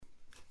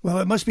Well,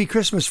 it must be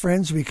Christmas,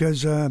 friends,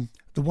 because the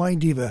Wine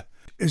Diva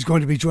is going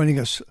to be joining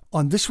us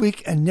on this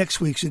week and next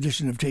week's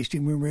edition of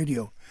Tasting Room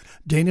Radio.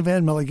 Daenna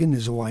van Mulligen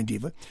is a wine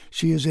diva.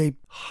 She is a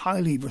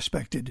highly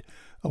respected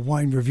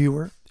wine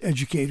reviewer,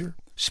 educator,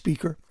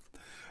 speaker.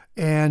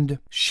 And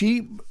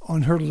she,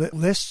 on her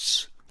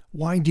lists,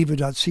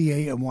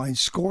 winediva.ca and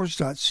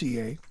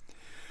winescores.ca,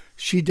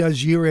 she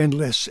does year-end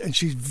lists, and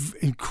she's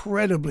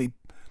incredibly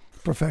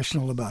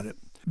professional about it.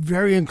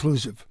 Very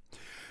inclusive.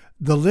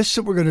 The lists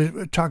that we're going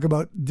to talk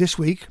about this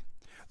week,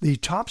 the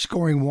top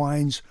scoring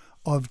wines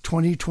of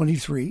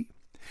 2023,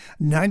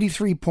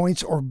 93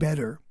 points or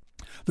better.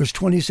 There's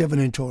 27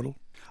 in total.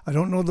 I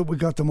don't know that we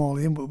got them all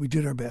in, but we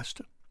did our best.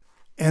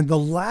 And the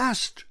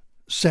last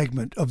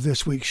segment of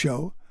this week's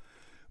show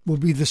will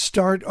be the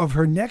start of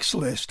her next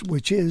list,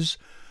 which is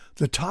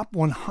the top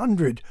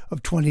 100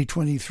 of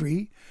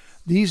 2023.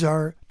 These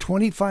are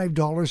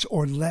 $25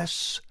 or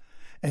less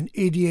and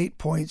 88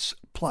 points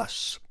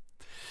plus.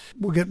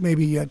 We'll get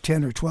maybe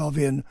 10 or 12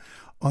 in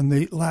on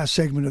the last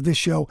segment of this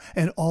show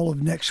and all of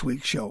next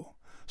week's show.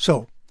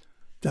 So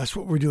that's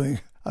what we're doing.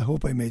 I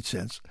hope I made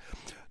sense.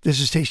 This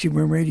is Tasting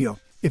Room Radio.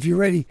 If you're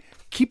ready,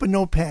 keep a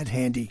notepad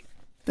handy.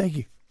 Thank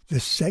you.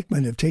 This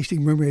segment of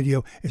Tasting Room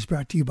Radio is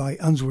brought to you by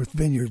Unsworth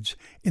Vineyards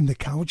in the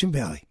Cowichan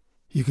Valley.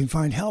 You can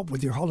find help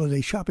with your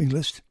holiday shopping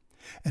list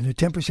and a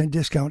 10%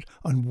 discount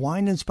on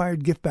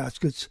wine-inspired gift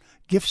baskets,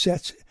 gift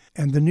sets,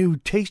 and the new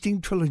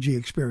Tasting Trilogy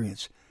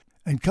experience.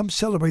 And come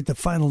celebrate the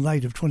final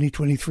night of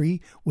 2023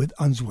 with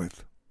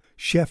Unsworth.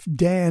 Chef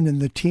Dan and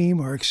the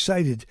team are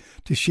excited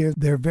to share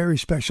their very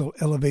special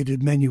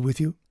elevated menu with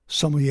you.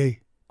 Sommelier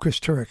Chris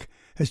Turek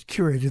has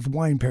curated the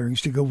wine pairings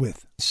to go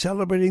with.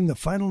 Celebrating the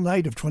final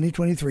night of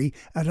 2023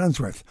 at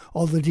Unsworth.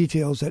 All the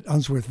details at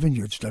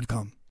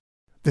unsworthvineyards.com.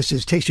 This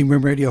is Tasting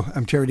Room Radio.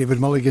 I'm Terry David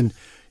Mulligan.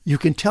 You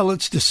can tell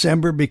it's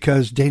December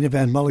because Daenna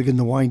van Mulligen,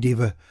 the Wine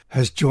Diva,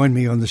 has joined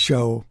me on the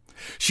show.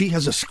 She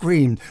has a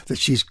screen that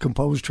she's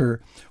composed her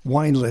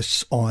wine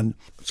lists on.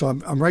 So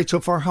I'm right so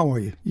far. How are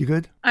you? You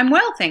good? I'm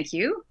well, thank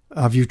you.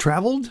 Have you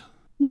traveled?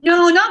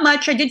 No, not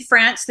much. I did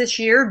France this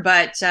year,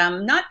 but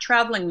not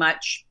traveling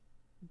much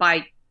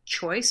by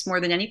choice more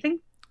than anything.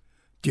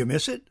 Do you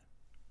miss it?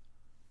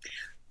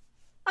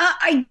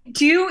 I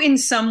do in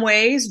some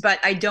ways, but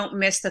I don't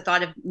miss the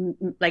thought of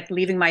like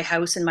leaving my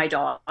house and my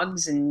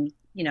dogs and,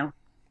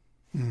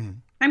 I'm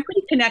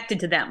pretty connected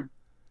to them.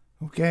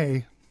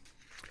 Okay.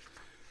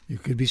 You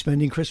could be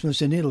spending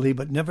Christmas in Italy,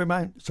 but never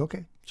mind. It's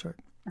okay. Sorry.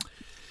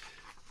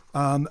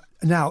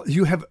 Now,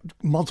 you have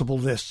multiple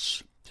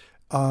lists.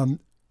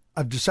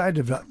 I've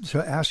decided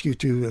to ask you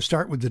to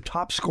start with the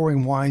top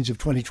scoring wines of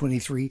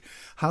 2023.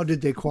 How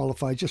did they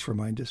qualify? Just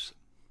remind us.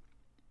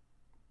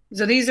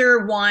 So these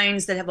are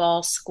wines that have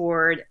all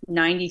scored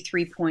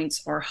 93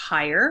 points or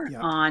higher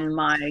on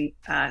my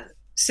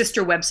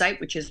sister website,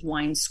 which is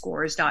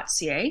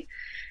winescores.ca.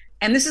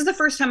 And this is the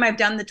first time I've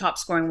done the top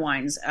scoring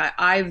wines.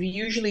 I've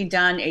usually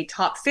done a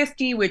top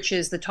 50, which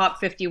is the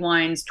top 50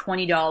 wines,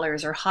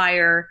 $20 or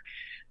higher.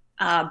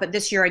 But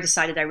this year I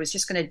decided I was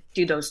just going to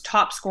do those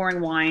top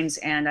scoring wines,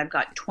 and I've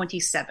got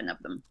 27 of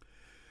them.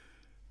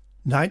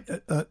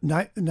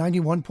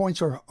 91 points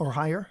or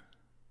higher?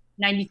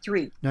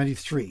 93.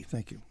 93.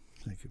 Thank you.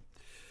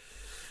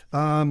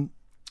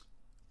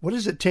 What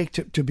does it take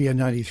to be a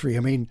 93? I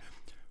mean,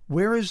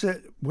 where is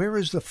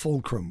the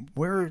fulcrum?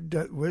 Where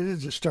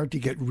does it start to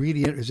get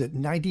really? Is it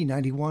 90,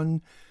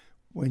 91?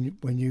 When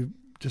you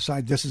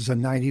decide this is a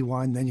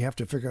 91, then you have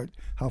to figure out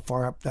how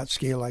far up that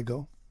scale I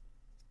go.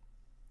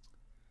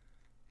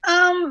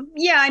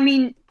 Yeah, I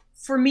mean,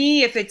 for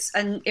me, if it's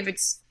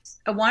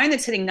a wine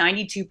that's hitting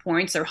 92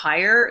 points or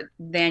higher,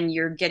 then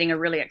you're getting a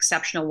really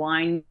exceptional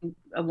wine,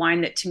 a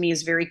wine that to me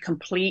is very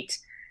complete.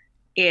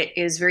 It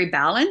is very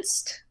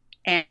balanced,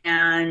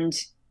 and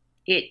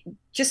it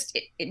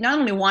not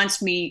only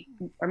wants me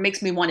or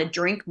makes me want to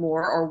drink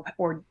more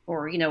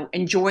or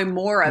enjoy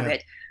more of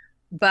it,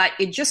 but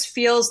it just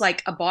feels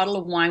like a bottle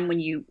of wine when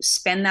you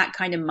spend that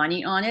kind of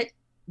money on it,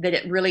 that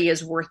it really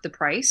is worth the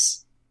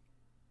price.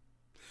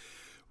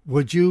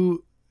 Would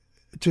you,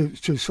 to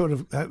sort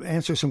of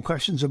answer some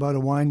questions about a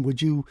wine,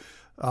 would you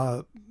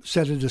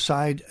set it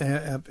aside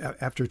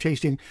after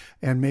tasting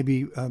and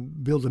maybe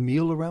build a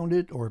meal around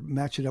it or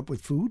match it up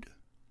with food?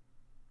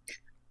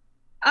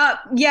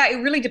 Yeah, it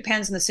really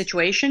depends on the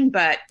situation,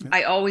 but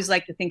I always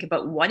like to think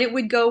about what it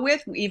would go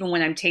with, even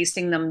when I'm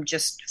tasting them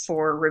just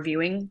for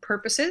reviewing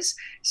purposes.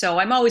 So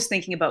I'm always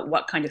thinking about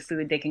what kind of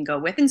food they can go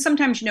with. And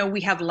sometimes,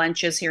 we have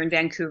lunches here in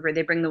Vancouver.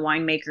 They bring the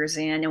winemakers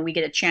in and we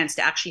get a chance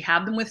to actually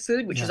have them with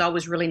food, which is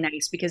always really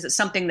nice because it's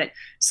something that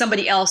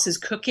somebody else is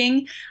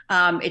cooking.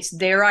 It's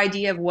their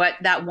idea of what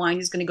that wine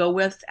is going to go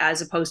with,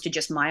 as opposed to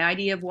just my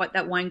idea of what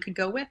that wine could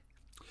go with.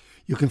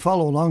 You can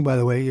follow along, by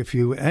the way, if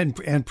you and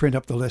print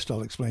up the list.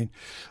 I'll explain.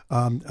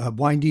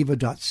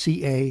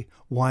 Winediva.ca,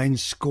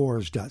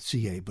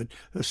 winescores.ca. But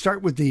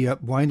start with the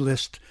wine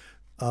list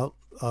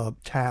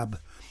tab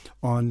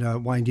on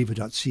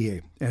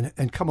winediva.ca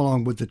and come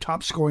along with the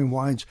top scoring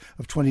wines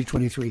of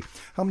 2023.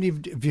 How many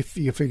do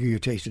you figure you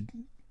tasted?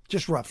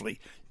 Just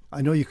roughly.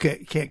 I know you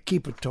can't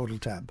keep a total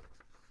tab.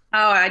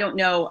 Oh, I don't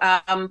know.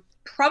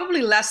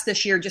 Probably less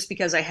this year, just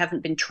because I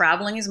haven't been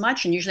traveling as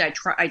much, and usually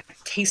I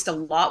taste a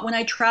lot when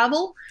I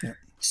travel. Yeah.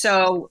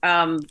 So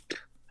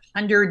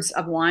hundreds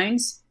of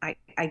wines, I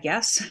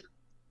guess.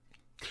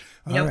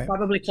 All right.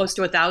 Probably close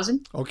to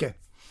 1,000. Okay.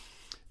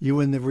 You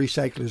and the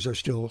recyclers are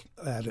still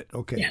at it.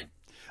 Okay. Yeah.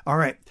 All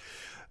right.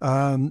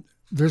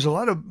 There's a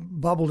lot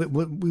of bubble that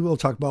we will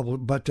talk bubble,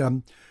 but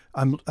I'm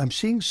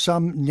seeing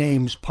some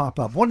names pop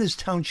up. One is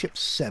Township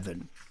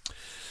 7.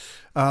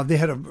 They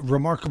had a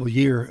remarkable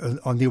year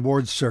on the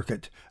awards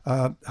circuit.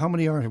 How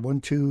many are there?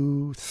 1,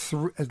 2,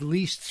 3, at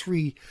least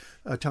 3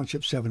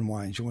 Township 7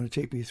 wines. You want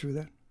to take me through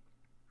that?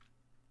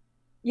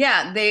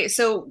 Yeah,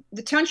 so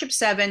the Township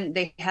 7,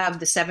 they have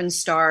the 7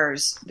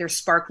 stars, their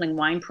sparkling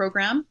wine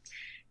program.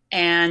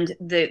 And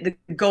the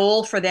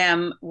goal for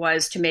them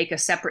was to make a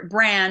separate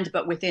brand,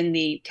 but within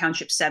the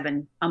Township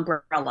 7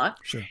 umbrella.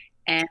 Sure.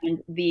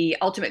 And the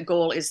ultimate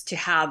goal is to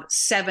have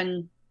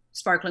 7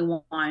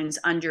 sparkling wines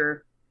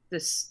under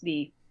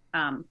the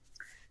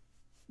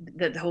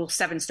whole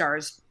 7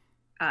 stars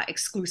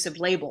exclusive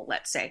label,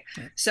 let's say.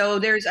 Yeah. So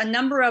there's a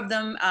number of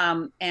them,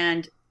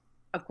 and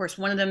of course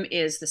one of them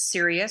is the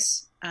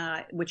Sirius,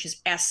 which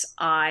is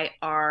SIRIUS.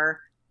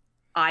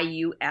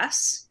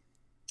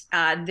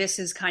 This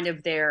is kind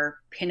of their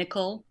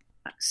pinnacle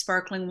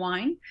sparkling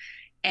wine,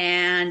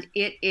 and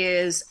it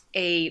is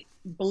a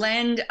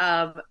blend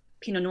of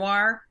Pinot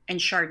Noir and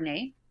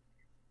Chardonnay,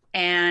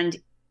 and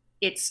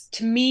it's,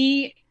 to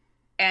me,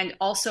 and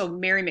also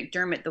Mary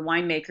McDermott, the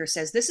winemaker,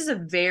 says this is a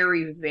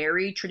very,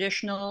 very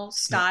traditional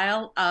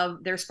style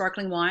of their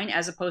sparkling wine,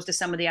 as opposed to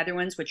some of the other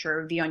ones, which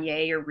are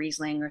Viognier or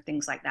Riesling or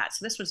things like that.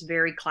 So this was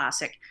very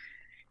classic.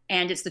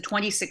 And it's the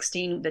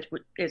 2016 that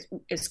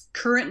is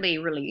currently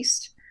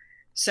released.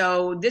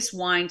 So this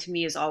wine, to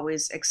me, is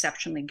always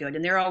exceptionally good.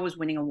 And they're always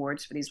winning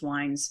awards for these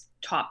wines,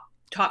 top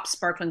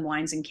sparkling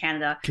wines in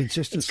Canada.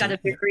 Consistency. It's got a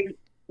very...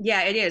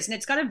 Yeah, it is. And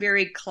it's got a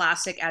very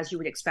classic, as you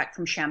would expect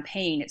from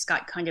Champagne. It's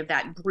got kind of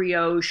that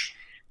brioche,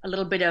 a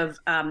little bit of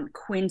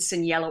quince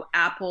and yellow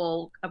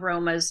apple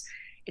aromas.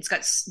 It's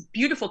got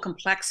beautiful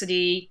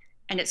complexity,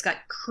 and it's got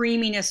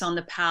creaminess on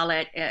the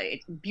palate,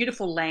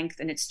 beautiful length,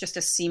 and it's just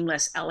a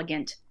seamless,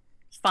 elegant,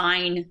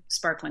 fine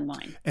sparkling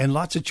wine. And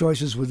lots of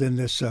choices within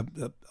this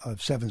of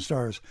 7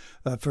 stars.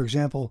 For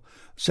example,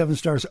 7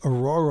 stars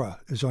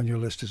Aurora is on your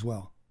list as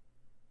well.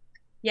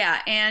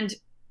 Yeah, and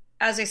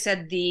as I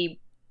said,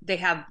 they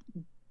have,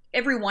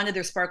 every one of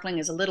their sparkling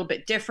is a little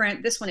bit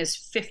different. This one is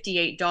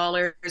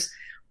 $58.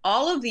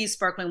 All of these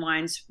sparkling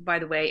wines, by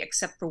the way,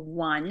 except for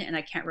one, and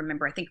I can't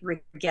remember, I think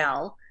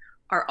Rigel,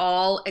 are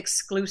all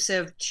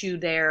exclusive to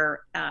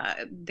their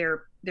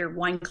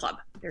wine club,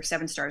 their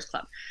 7 stars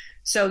club.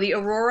 So the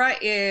Aurora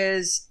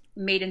is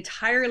made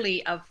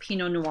entirely of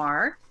Pinot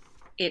Noir.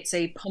 It's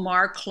a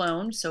Pommard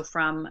clone, so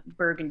from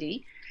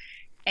Burgundy.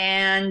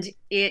 And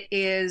it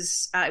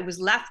was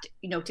left,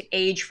 to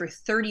age for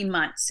 30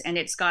 months, and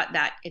it's got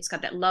that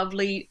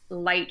lovely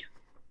light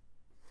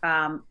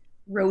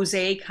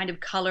rosé kind of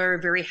color,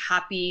 very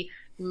happy,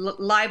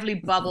 lively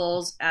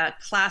bubbles,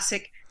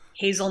 classic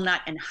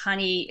hazelnut and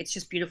honey. It's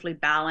just beautifully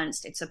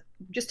balanced. It's an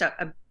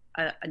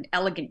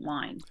elegant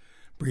wine.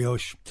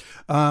 Brioche.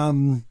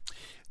 Mary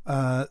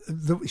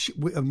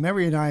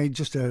and I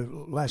just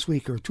last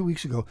week or 2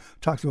 weeks ago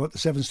talked about the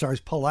 7 stars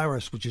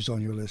Polaris, which is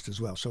on your list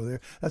as well. So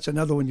that's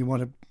another one you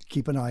want to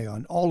keep an eye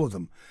on. All of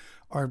them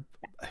are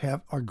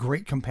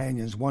great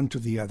companions, one to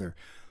the other.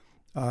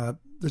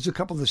 There's a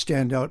couple that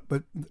stand out,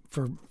 but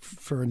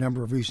for a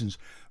number of reasons,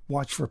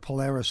 watch for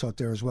Polaris out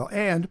there as well.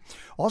 And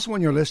also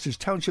on your list is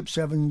Township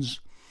 7's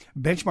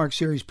Benchmark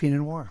Series Pinot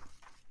Noir.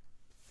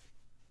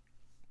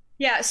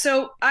 Yeah,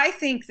 so I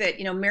think that,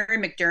 Mary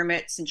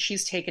McDermott, since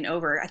she's taken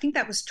over, I think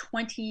that was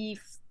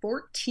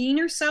 2014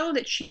 or so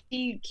that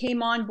she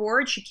came on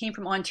board. She came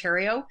from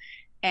Ontario,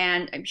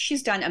 and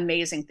she's done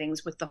amazing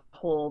things with the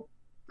whole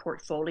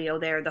portfolio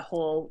there,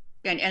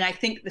 and I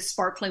think the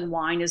sparkling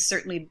wine is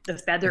certainly the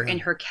feather in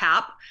her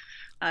cap.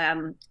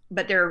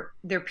 But their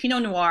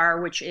Pinot Noir,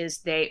 which is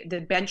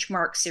the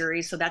Benchmark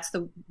series, so that's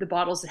the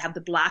bottles that have the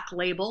black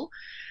label.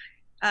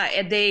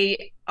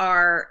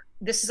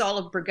 This is all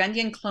of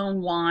Burgundian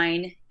clone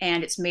wine,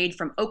 and it's made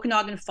from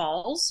Okanagan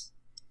Falls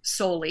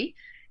solely,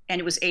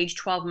 and it was aged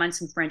 12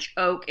 months in French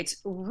oak. It's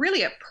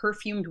really a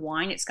perfumed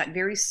wine. It's got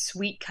very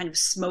sweet, kind of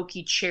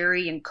smoky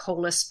cherry and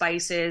cola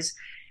spices,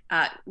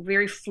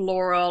 very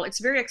floral.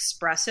 It's very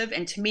expressive.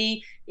 And to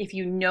me, if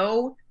you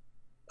know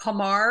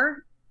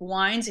Pommard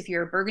wines, if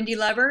you're a Burgundy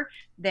lover,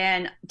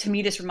 then to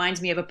me, this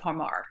reminds me of a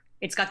Pommard.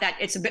 It's got that,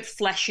 it's a bit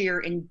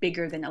fleshier and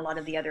bigger than a lot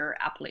of the other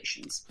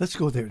appellations. Let's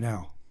go there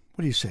now.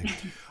 What do you say?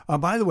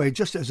 By the way,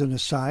 just as an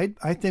aside,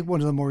 I think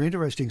one of the more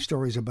interesting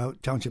stories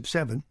about Township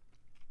 7,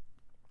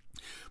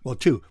 well,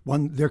 2.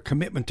 One, their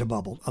commitment to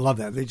bubble. I love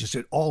that. They just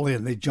said all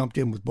in. They jumped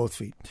in with both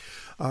feet.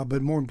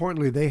 But more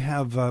importantly, they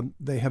have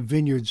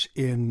vineyards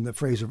in the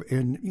Fraser,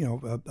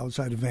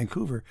 outside of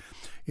Vancouver,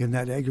 in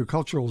that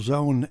agricultural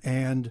zone.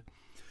 And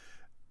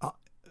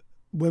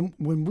when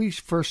we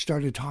first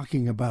started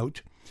talking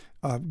about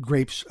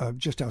grapes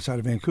just outside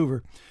of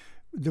Vancouver,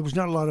 there was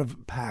not a lot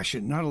of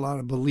passion, not a lot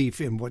of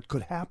belief in what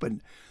could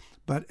happen.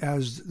 But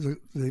as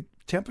the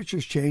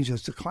temperatures change,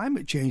 as the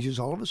climate changes,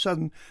 all of a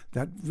sudden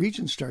that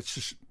region starts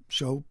to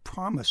show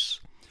promise,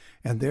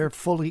 and they're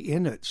fully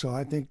in it. So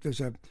I think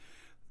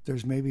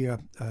there's maybe a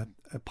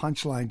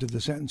punchline to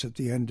the sentence at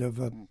the end of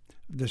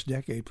this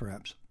decade,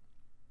 perhaps.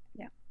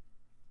 Yeah,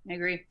 I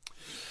agree.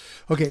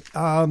 Okay.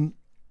 Do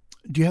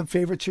you have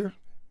favorites here?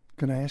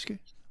 Can I ask you?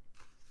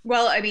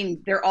 Well, I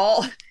mean, they're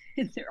all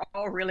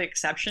really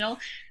exceptional.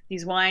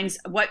 These wines.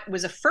 What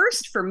was a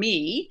first for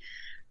me,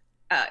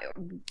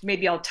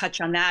 maybe I'll touch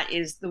on that,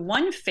 is the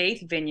One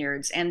Faith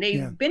Vineyards, and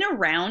they've been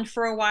around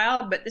for a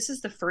while, but this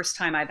is the first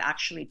time I've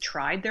actually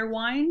tried their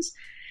wines.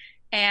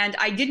 And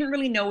I didn't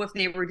really know if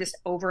they were just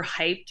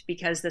overhyped,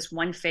 because this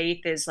One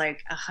Faith is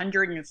like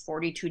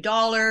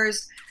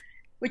 $142,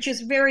 which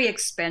is very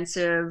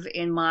expensive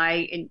in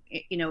my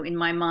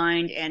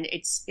mind. And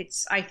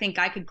it's I think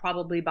I could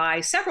probably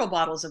buy several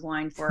bottles of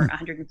wine for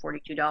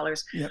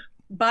 $142. Yep.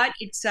 But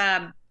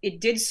it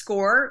did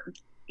score,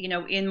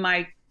 in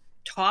my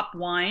top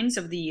wines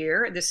of the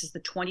year. This is the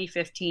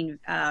 2015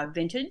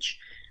 vintage.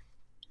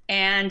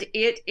 And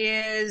it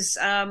is,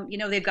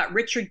 they've got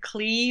Richard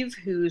Cleve,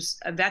 who's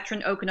a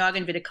veteran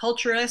Okanagan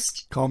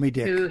viticulturist. Call me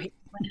Dick.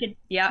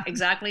 Yeah,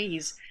 exactly.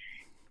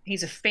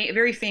 He's a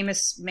very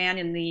famous man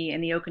in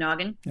the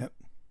Okanagan. Yep.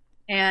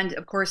 And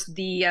of course,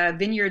 the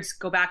vineyards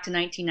go back to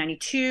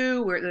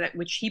 1992,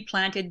 which he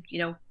planted,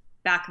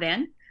 back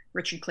then,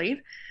 Richard Cleve.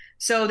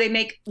 So they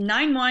make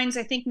 9 wines,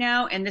 I think,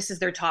 now, and this is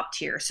their top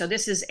tier. So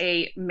this is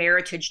a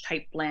Meritage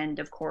type blend,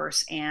 of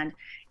course, and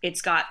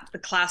it's got the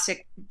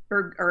classic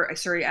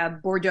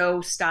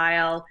Bordeaux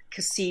style,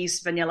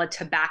 cassis, vanilla,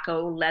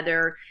 tobacco,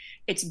 leather.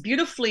 It's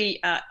beautifully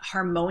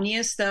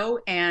harmonious, though,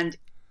 and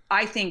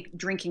I think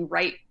drinking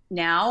right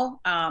now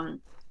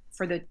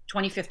for the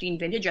 2015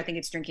 vintage, I think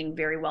it's drinking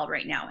very well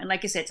right now. And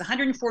like I said, it's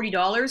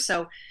 $140.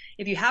 So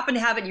if you happen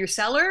to have it in your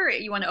cellar,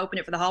 you want to open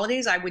it for the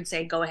holidays, I would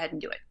say go ahead and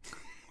do it.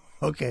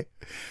 Okay.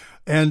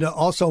 And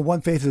also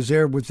One Faith is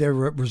there with their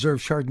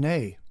Reserve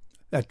Chardonnay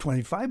at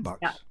 $25.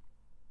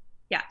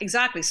 Yeah,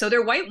 exactly. So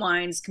their white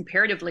wines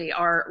comparatively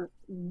are,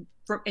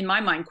 in my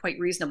mind, quite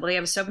reasonable. They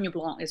have a Sauvignon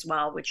Blanc as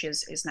well, which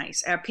is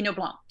nice. Pinot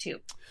Blanc too.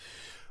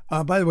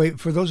 By the way,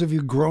 for those of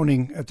you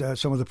groaning at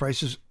some of the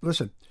prices,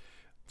 listen,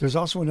 there's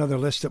also another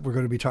list that we're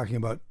going to be talking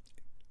about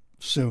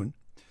soon.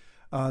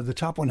 The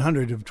top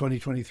 100 of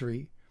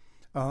 2023,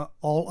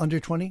 all under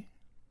 20?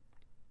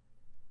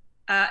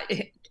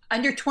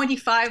 Under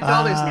 $25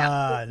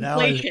 now.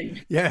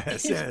 Inflation.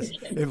 Yes.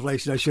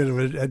 Inflation. I should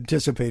have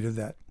anticipated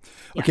that.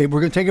 Yeah. Okay, we're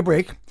going to take a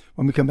break.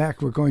 When we come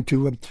back, we're going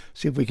to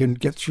see if we can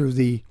get through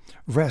the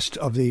rest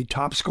of the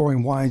top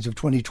scoring wines of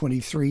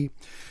 2023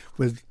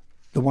 with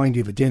the Wine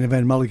Diva, Daenna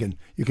van Mulligen.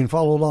 You can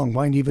follow along,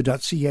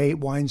 winediva.ca,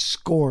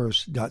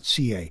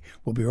 winescores.ca.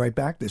 We'll be right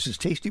back. This is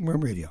Tasting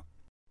Room Radio.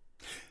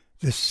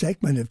 This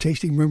segment of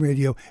Tasting Room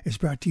Radio is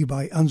brought to you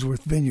by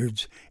Unsworth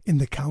Vineyards in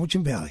the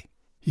Cowichan Valley.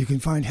 You can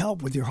find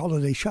help with your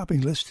holiday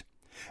shopping list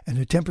and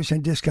a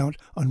 10% discount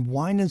on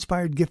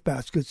wine-inspired gift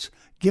baskets,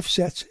 gift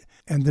sets,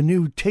 and the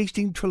new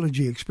Tasting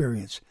Trilogy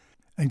experience.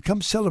 And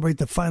come celebrate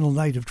the final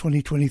night of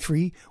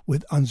 2023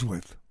 with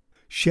Unsworth.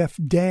 Chef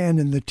Dan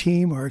and the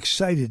team are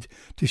excited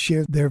to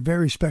share their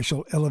very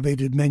special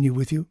elevated menu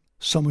with you.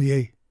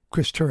 Sommelier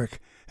Chris Turek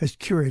has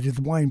curated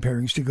the wine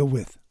pairings to go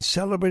with.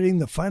 Celebrating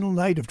the final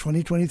night of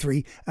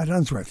 2023 at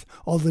Unsworth.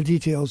 All the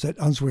details at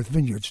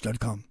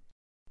unsworthvineyards.com.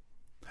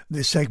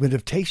 This segment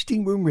of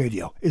Tasting Room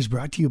Radio is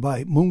brought to you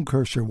by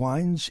Mooncursor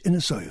Wines in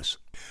Osoyoos.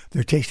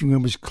 Their tasting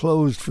room is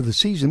closed for the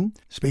season.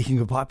 Speaking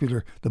of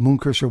popular, the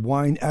Mooncursor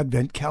Wine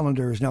Advent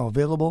Calendar is now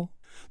available.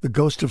 The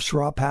Ghost of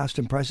Syrah Past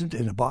and Present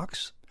in a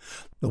box.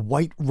 The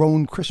White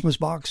Rhone Christmas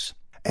box.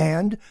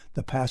 And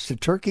the Pasta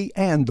Turkey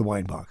and the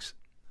Wine box.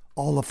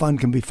 All the fun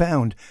can be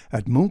found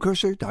at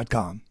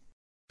mooncursor.com.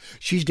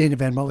 She's Daenna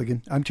van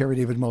Mulligen. I'm Terry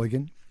David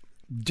Mulligan.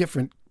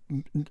 Different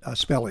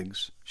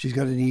spellings. She's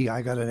got an E,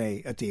 I got an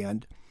A at the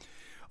end.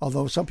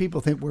 Although some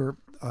people think we're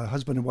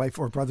husband and wife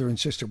or brother and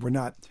sister. We're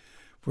not.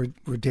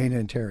 We're Daenna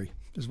and Terry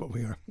is what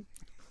we are.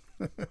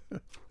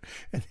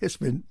 And it's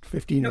been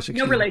 15 or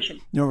 16. No relation.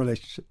 No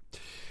relationship.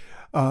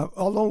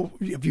 Although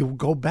if you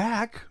go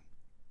back,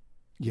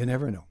 you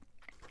never know.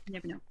 You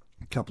never know.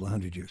 A couple of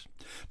 100 years.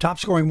 Top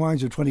scoring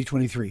wines of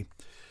 2023.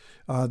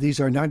 These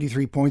are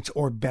 93 points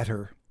or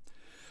better.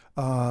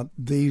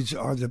 These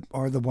are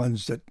the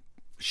ones that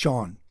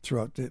shone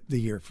throughout the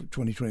year for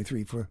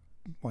 2023 for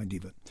Wine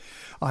Diva.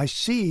 I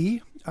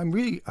see,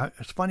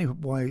 it's funny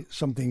why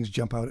some things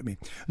jump out at me.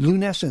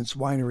 Lunescence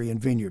Winery and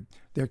Vineyard,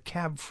 their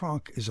Cab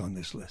Franc is on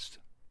this list.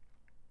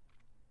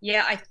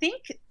 Yeah, I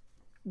think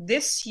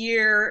this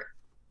year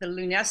the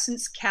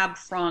Lunescence Cab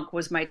Franc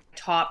was my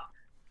top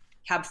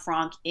Cab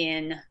Franc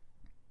in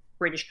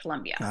British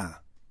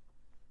Columbia.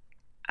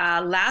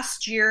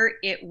 Last year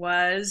it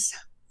was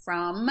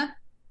from...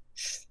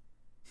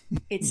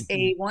 It's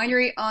a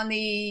winery on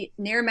the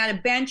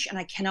Naramata Bench, and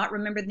I cannot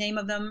remember the name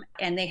of them.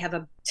 And they have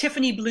a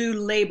Tiffany blue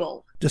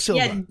label. De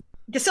Silva.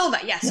 De Silva,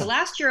 yes. Yeah. So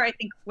last year I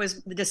think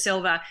was the De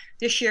Silva.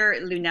 This year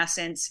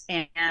Lunescence,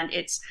 and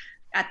it's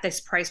at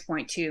this price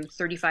point too,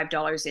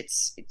 $35.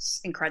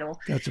 It's incredible.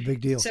 That's a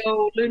big deal.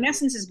 So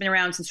Lunescence has been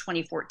around since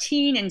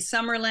 2014 in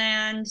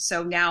Summerland.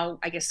 So now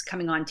I guess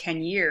coming on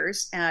 10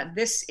 years.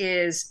 This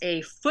is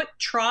a foot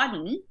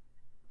trodden,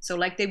 so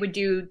like they would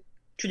do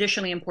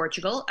traditionally in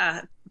Portugal,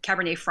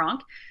 Cabernet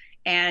Franc.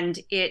 And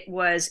it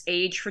was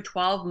aged for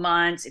 12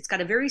 months. It's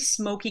got a very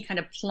smoky kind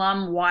of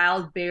plum,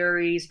 wild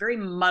berries, very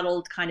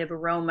muddled kind of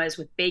aromas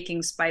with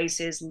baking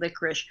spices,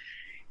 licorice.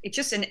 It's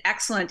just an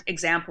excellent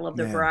example of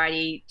the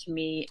variety to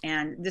me.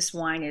 And this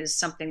wine is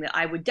something that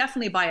I would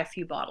definitely buy a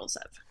few bottles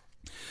of.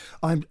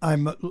 I'm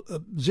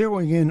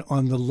zeroing in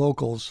on the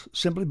locals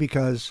simply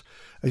because,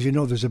 as you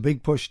know, there's a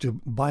big push to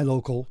buy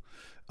local,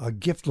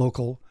 gift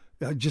local,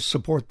 just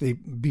support the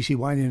BC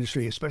wine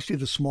industry, especially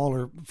the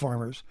smaller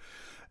farmers.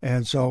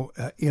 And so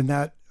in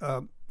that,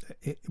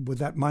 with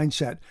that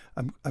mindset,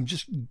 I'm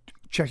just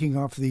checking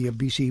off the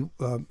BC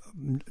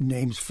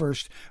names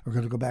first. We're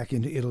going to go back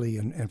into Italy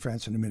and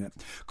France in a minute.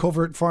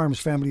 Covert Farms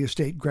Family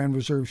Estate Grand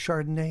Reserve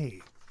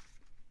Chardonnay.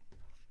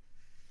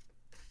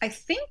 I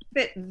think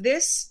that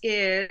this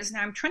is,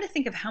 now I'm trying to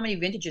think of how many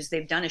vintages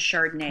they've done a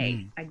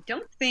Chardonnay. I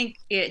don't think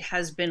it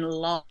has been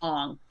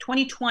long.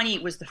 2020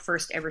 was the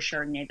first ever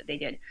Chardonnay that they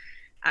did,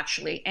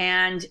 actually.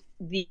 And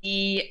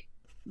the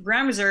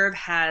Grand Reserve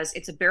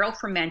it's a barrel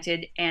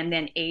fermented and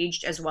then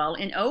aged as well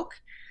in oak.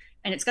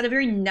 And it's got a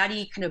very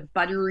nutty kind of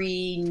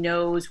buttery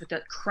nose with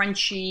a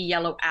crunchy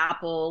yellow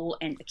apple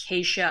and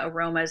acacia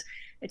aromas.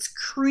 It's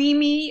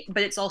creamy,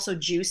 but it's also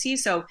juicy.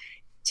 So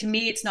to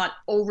me, it's not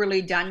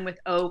overly done with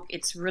oak.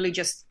 It's really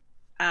just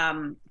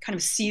kind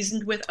of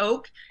seasoned with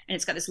oak. And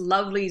it's got this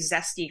lovely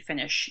zesty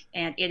finish.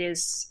 And it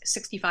is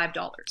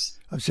 $65.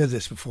 I've said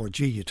this before.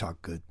 Gee, you talk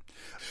good.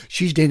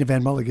 She's Daenna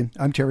van Mulligen.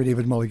 I'm Terry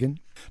David Mulligan.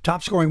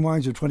 Top scoring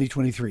wines of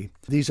 2023.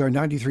 These are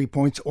 93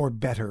 points or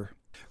better.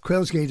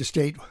 Quailsgate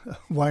Estate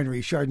Winery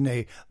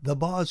Chardonnay, the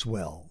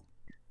Boswell.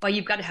 Well,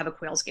 you've got to have a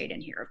Quailsgate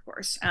in here, of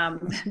course.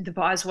 The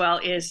Boswell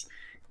is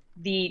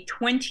the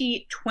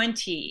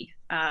 2020,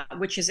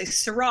 which is a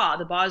Syrah.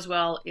 The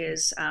Boswell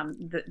is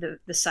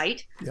the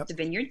site, the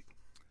vineyard.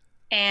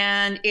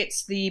 And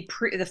it's the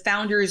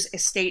founder's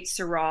estate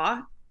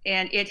Syrah.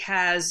 And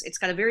it's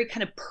got a very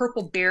kind of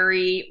purple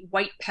berry,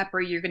 white pepper.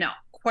 You're going to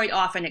quite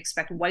often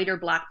expect white or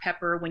black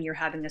pepper when you're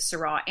having a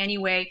Syrah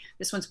anyway.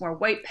 This one's more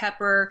white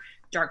pepper,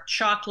 dark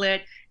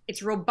chocolate.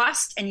 It's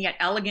robust and yet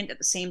elegant at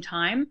the same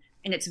time.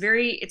 And it's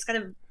got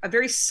a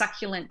very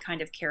succulent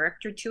kind of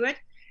character to it.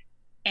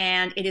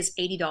 And it is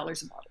 $80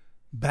 a bottle.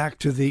 Back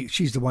to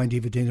she's the Wine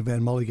Diva, Daenna van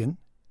Mulligen.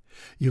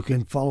 You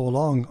can follow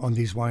along on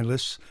these wine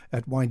lists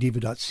at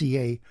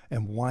winediva.ca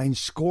and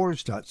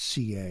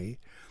winescores.ca.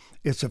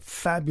 It's a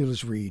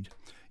fabulous read.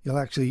 You'll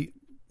actually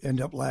end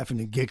up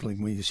laughing and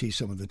giggling when you see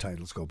some of the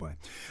titles go by.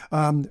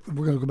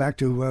 We're going to go back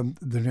to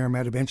the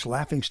Naramata Bench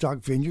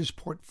Laughingstock Vineyards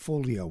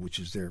Portfolio, which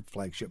is their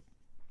flagship.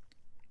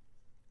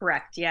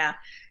 Correct, yeah.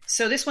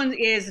 So this one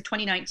is the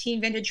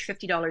 2019 vintage,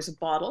 $50 a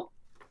bottle.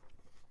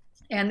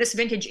 And this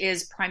vintage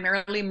is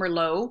primarily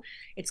Merlot.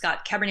 It's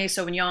got Cabernet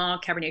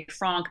Sauvignon, Cabernet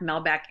Franc,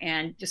 Malbec,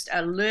 and just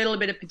a little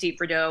bit of Petit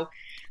Verdot.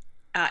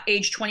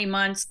 Aged 20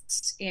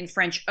 months in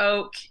French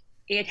oak.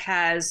 It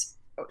has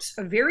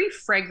a very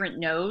fragrant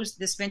nose,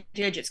 this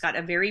vintage. It's got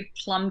a very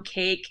plum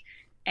cake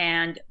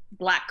and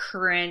black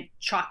currant,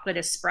 chocolate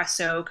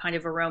espresso kind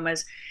of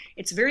aromas.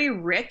 It's very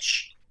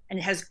rich and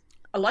it has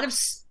a lot of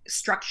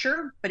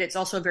structure, but it's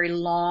also a very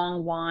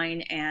long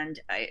wine, and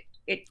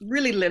it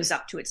really lives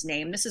up to its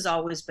name. This has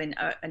always been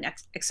an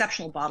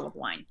exceptional bottle of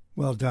wine.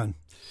 Well done.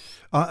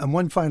 And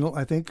one final,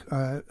 I think,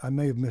 I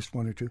may have missed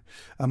one or two.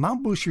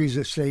 Mount Boucheries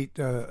Estate,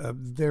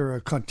 they're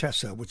a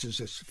Contessa, which is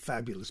this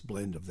fabulous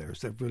blend of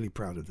theirs. They're really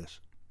proud of this.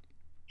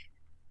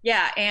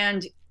 Yeah,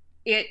 and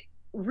it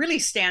really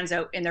stands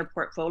out in their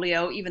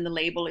portfolio. Even the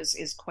label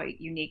is quite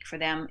unique for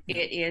them.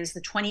 It is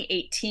the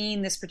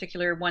 2018, this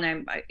particular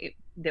one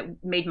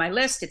that made my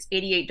list. It's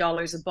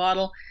 $88 a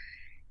bottle.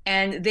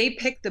 And they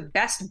pick the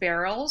best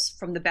barrels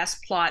from the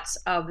best plots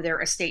of their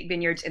estate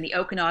vineyards in the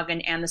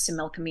Okanagan and the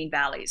Similkameen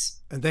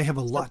valleys. And they have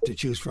a lot to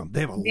choose from.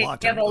 They have a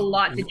lot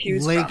to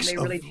choose from. Lakes they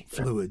really of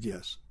fluid,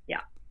 yes. Yeah.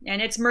 And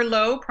it's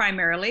Merlot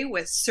primarily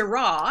with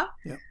Syrah.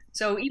 Yeah.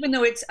 So even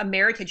though it's a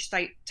Meritage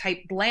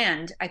type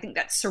blend, I think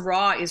that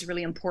Syrah is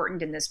really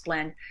important in this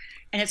blend.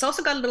 And it's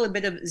also got a little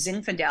bit of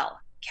Zinfandel,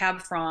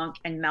 Cab Franc,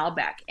 and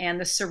Malbec. And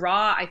the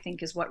Syrah, I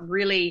think, is what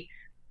really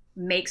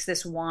makes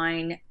this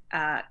wine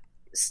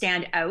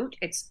stand out.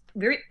 It's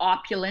very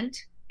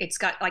opulent. It's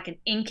got like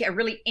a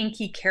really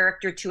inky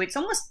character to it. It's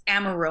almost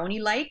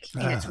Amarone-like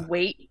in its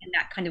weight and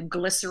that kind of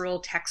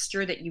glycerol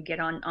texture that you get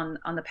on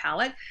the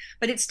palate.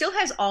 But it still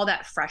has all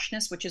that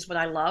freshness, which is what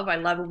I love. I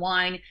love a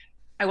wine.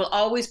 I will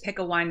always pick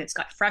a wine that's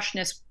got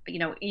freshness,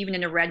 even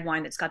in a red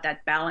wine that's got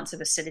that balance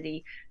of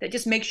acidity that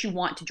just makes you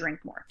want to drink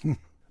more.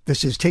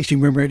 This is Tasting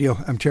Room Radio.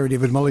 I'm Terry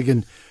David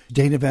Mulligan.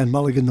 Daenna van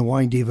Mulligen, the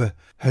Wine Diva,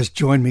 has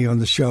joined me on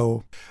the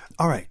show.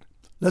 All right,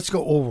 let's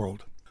go Old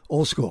World.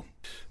 Old school.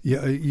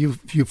 Yeah, you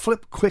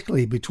flip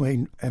quickly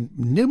between, and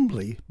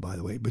nimbly, by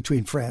the way,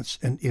 between France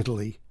and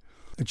Italy,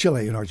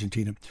 Chile and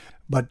Argentina.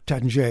 But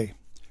Taittinger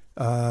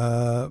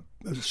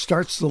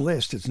starts the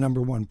list. It's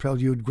number one.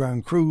 Prelude,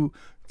 Grand Cru,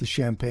 the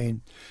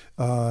Champagne.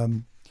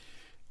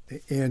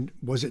 And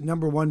was it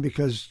number one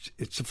because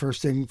it's the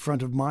first thing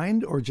front of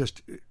mind, or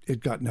just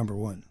it got number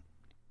one?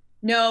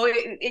 No,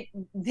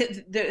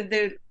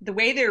 the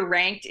way they're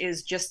ranked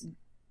is just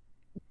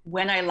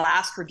when I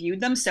last reviewed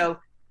them. So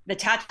the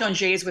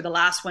Taittingers were the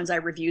last ones I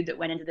reviewed that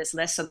went into this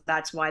list. So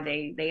that's why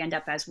they end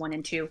up as 1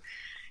 and 2.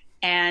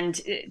 And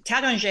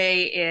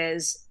Taittinger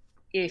is,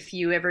 if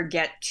you ever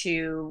get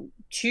to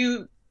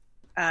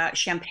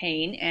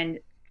Champagne and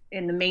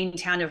in the main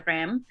town of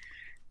Reims,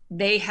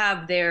 they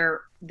have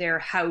their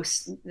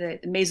house, the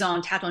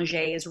Maison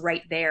Taittinger is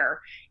right there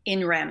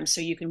in Reims.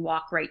 So you can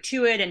walk right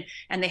to it.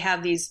 And they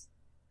have these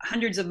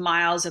hundreds of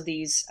miles of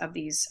these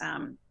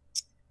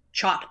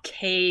chalk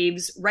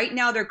caves. Right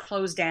now they're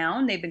closed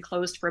down. They've been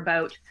closed for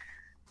about,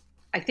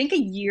 I think, a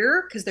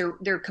year, because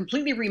they're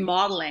completely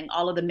remodeling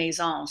all of the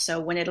maisons. So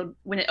when it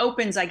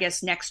opens, I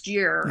guess next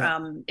year,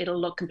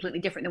 it'll look completely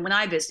different than when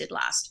I visited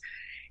last.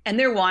 And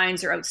their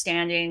wines are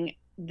outstanding.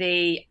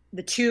 The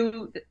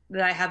two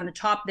that I have in the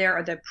top there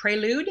are the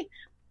Prelude,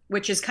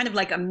 which is kind of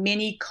like a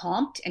mini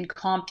Comte, and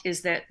Comte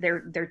is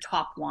their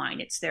top wine.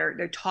 It's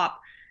their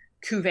top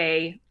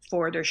cuvée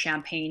for their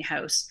Champagne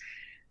house.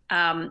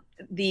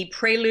 The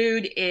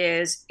Prelude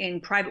is in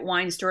private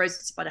wine stores.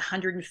 It's about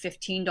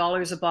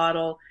 $115 a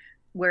bottle,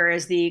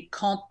 whereas the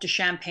Comte de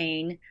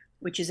Champagne,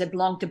 which is a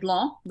Blanc de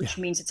Blanc, which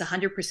means it's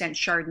 100%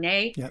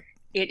 Chardonnay,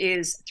 it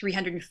is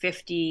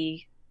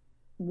 $351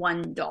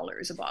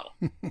 a bottle.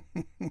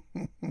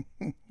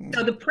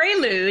 So the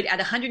Prelude at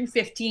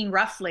 115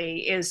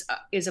 roughly is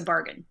a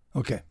bargain.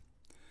 Okay.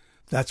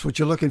 That's what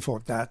you're looking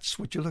for. That's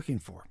what you're looking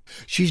for.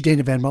 She's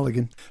Daenna van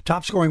Mulligen.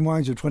 Top scoring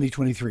wines of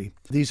 2023.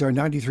 These are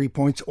 93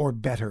 points or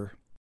better.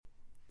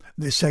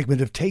 This segment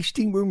of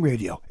Tasting Room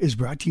Radio is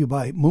brought to you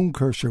by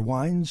Mooncursor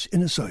Wines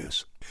in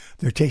Osoyoos.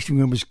 Their tasting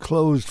room is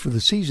closed for the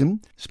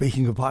season.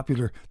 Speaking of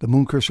popular, the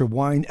Mooncursor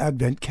Wine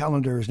Advent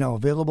Calendar is now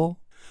available.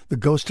 The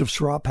Ghost of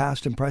Syrah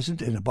Past and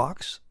Present in a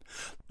box.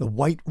 The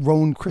White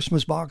Rhone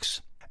Christmas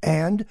box.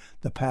 And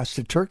the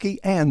Pasta Turkey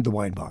and the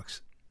Wine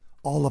box.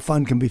 All the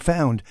fun can be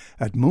found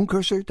at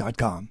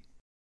mooncursor.com.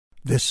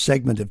 This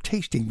segment of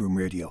Tasting Room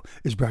Radio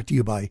is brought to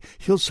you by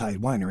Hillside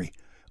Winery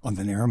on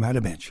the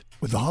Naramata Bench.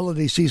 With the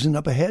holiday season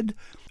up ahead,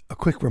 a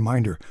quick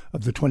reminder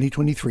of the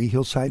 2023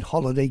 Hillside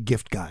Holiday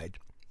Gift Guide.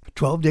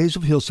 12 Days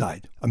of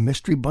Hillside, a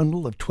mystery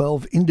bundle of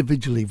 12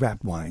 individually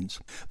wrapped wines.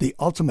 The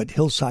Ultimate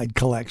Hillside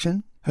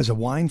Collection has a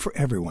wine for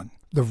everyone.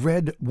 The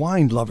Red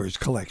Wine Lovers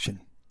Collection,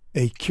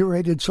 a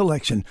curated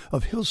selection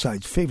of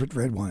Hillside's favorite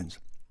red wines.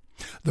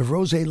 The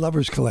Rosé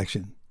Lovers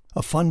Collection,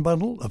 a fun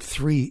bundle of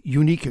 3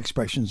 unique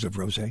expressions of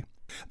rosé.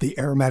 The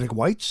Aromatic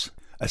Whites,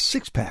 a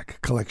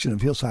 6-pack collection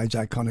of Hillside's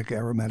iconic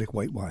aromatic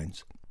white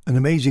wines. An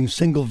amazing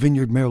single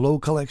vineyard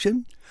Merlot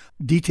collection.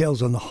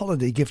 Details on the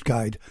holiday gift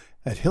guide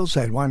at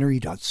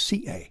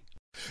hillsidewinery.ca.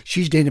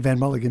 She's Daenna van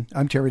Mulligen.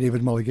 I'm Terry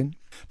David Mulligan.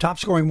 Top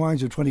scoring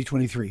wines of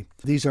 2023.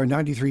 These are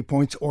 93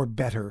 points or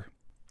better.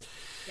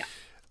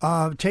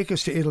 Take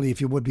us to Italy,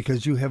 if you would,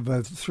 because you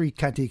have 3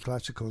 Chianti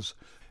Classicos,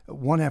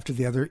 one after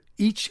the other,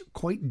 each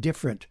quite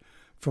different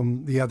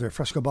from the other.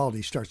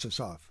 Frescobaldi starts us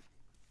off.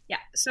 Yeah,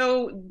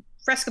 so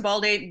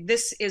Frescobaldi,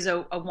 this is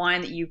a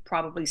wine that you've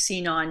probably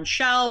seen on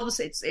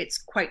shelves. It's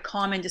quite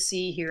common to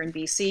see here in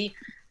BC.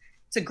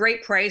 It's a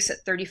great price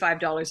at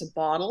 $35 a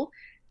bottle.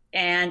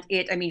 And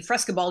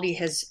Frescobaldi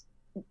has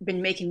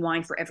been making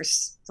wine for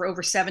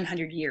over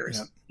 700 years.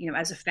 Yep. You know,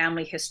 as a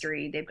family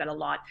history, they've got a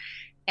lot.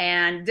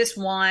 And this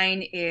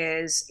wine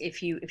is,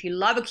 if you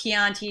love a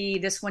Chianti,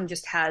 this one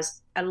just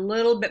has a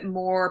little bit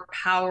more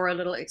power,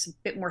 it's a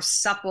bit more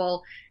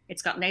supple.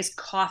 It's got nice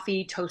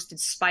coffee, toasted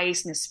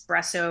spice, and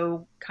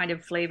espresso kind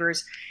of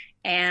flavors,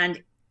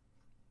 and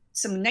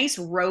some nice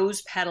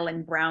rose petal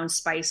and brown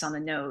spice on the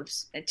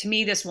nose. To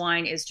me, this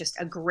wine is just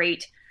a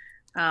great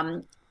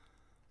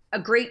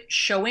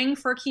showing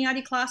for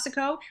Chianti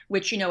Classico,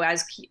 which,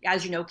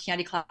 as you know,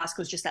 Chianti Classico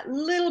is just that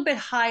little bit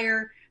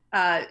higher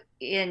as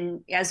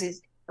an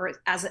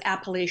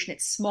appellation.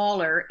 It's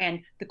smaller,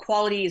 and the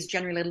quality is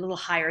generally a little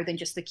higher than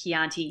just the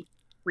Chianti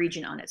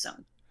region on its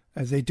own.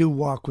 They do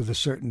walk with a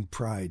certain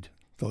pride,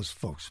 those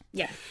folks.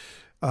 Yeah.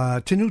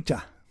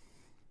 Tenuta.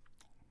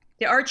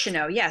 The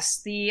Archino,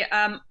 yes.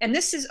 And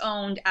this is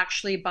owned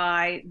actually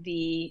by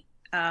the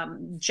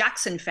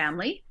Jackson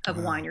family of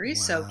wineries.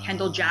 Wow. So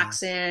Kendall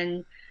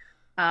Jackson.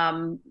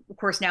 Of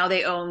course, now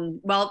they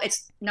own. Well,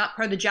 it's not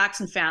part of the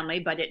Jackson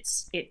family, but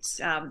it's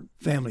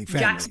family.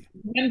 Jackson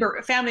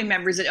family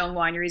members that own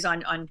wineries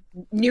on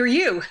near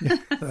you. Yeah,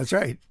 that's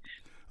right,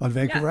 on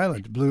Vancouver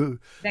Island, Blue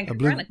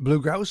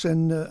Grouse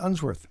and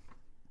Unsworth.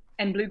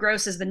 And Blue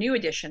Grouse is the new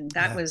addition.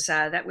 That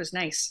was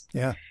nice.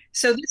 Yeah.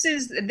 So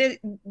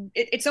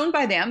it's owned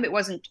by them. It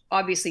wasn't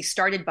obviously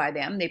started by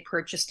them. They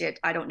purchased it,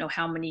 I don't know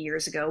how many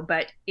years ago,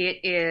 but it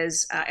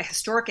is a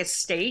historic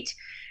estate.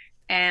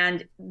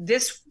 And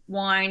this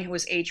wine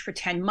was aged for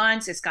 10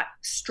 months. It's got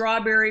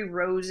strawberry,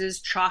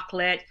 roses,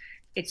 chocolate.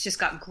 It's just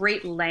got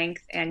great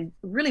length and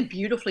really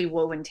beautifully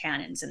woven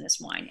tannins in this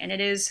wine. And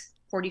it is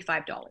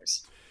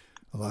 $45.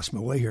 I lost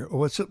my way here. Oh,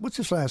 what's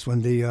this last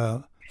one?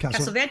 The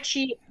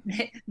Castelvecchi,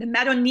 the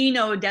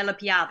Madonnino della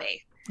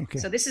Piave. Okay.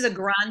 So this is a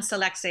Gran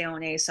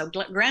Selezione. So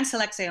Gran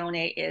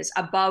Selezione is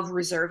above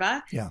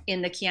Reserva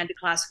in the Chianti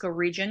Classico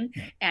region.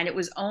 Yeah. And it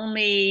was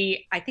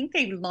only, I think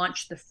they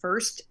launched the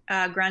first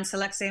Gran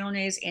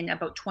Seleziones in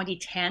about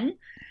 2010.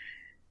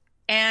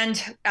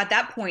 And at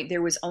that point,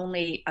 there was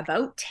only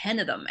about 10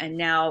 of them. And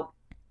now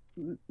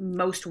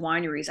most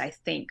wineries, I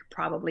think,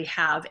 probably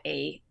have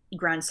a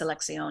Gran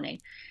Selezione.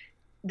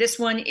 This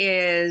one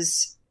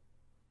is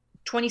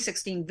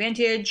 2016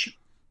 vintage.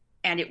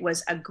 And it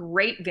was a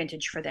great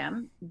vintage for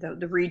them.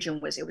 The region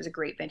was a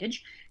great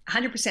vintage.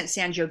 100%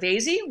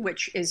 Sangiovese,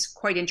 which is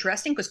quite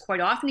interesting because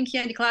quite often in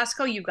Chianti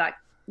Classico, you've got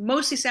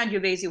mostly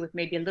Sangiovese with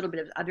maybe a little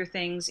bit of other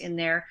things in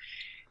there.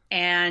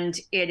 And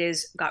it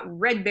is got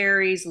red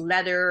berries,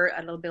 leather,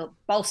 a little bit of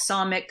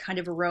balsamic kind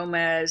of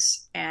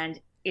aromas. And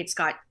it's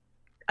got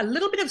a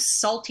little bit of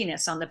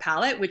saltiness on the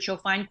palate, which you'll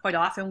find quite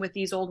often with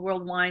these old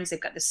world wines. They've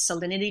got this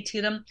salinity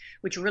to them,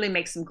 which really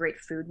makes them great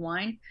food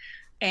wine.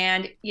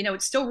 And,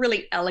 it's still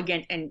really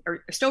elegant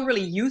or still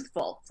really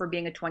youthful for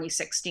being a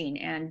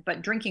 2016,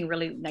 but drinking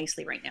really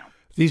nicely right now.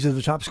 These are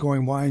the top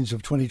scoring wines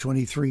of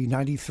 2023,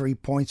 93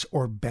 points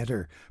or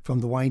better from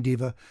the Wine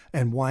Diva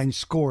and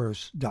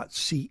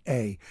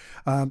winescores.ca.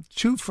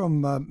 Two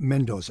from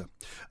Mendoza,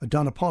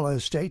 Donna Paula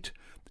Estate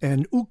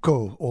and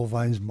Uco Old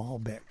Vines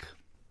Malbec.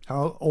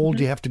 How old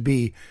do you have to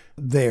be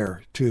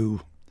there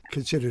to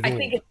consider it old? I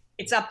think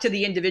it's up to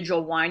the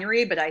individual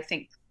winery, but I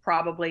think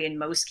probably in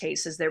most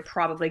cases, they're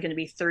probably going to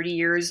be 30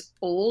 years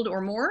old or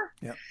more.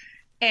 Yep.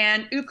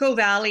 And Uco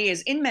Valley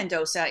is in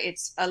Mendoza.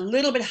 It's a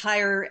little bit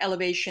higher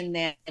elevation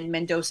than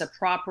Mendoza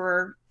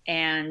proper.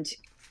 And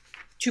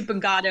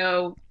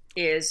Tupungato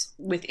is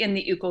within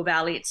the Uco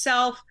Valley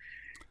itself.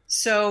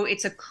 So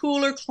it's a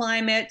cooler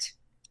climate,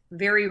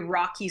 very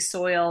rocky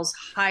soils,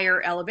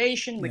 higher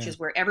elevation, which is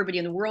where everybody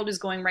in the world is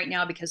going right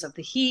now because of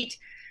the heat.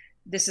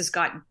 This has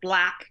got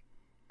black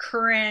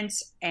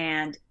currants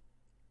and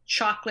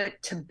chocolate,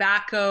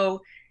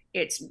 tobacco.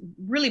 It's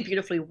really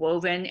beautifully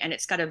woven, and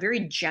it's got a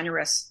very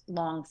generous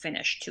long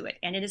finish to it.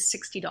 And it is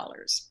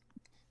 $60.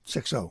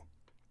 60.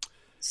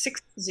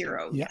 60,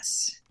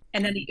 yes.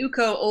 And then the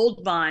Uco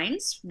Old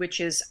Vines, which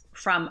is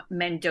from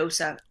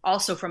Mendoza,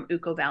 also from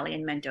Uco Valley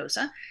in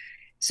Mendoza.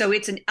 So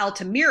it's an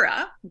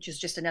Altamira, which is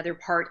just another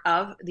part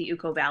of the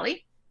Uco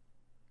Valley.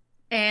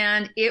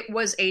 And it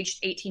was aged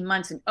 18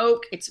 months in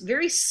oak. It's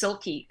very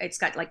silky. It's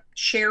got like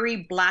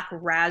cherry, black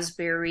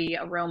raspberry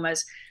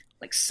aromas,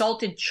 like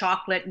salted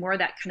chocolate, more of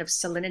that kind of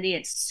salinity.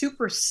 It's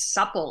super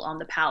supple on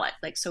the palate,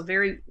 like so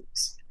very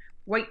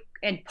white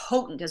and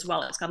potent as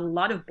well. It's got a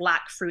lot of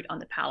black fruit on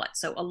the palate,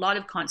 so a lot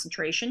of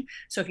concentration.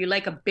 So if you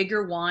like a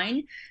bigger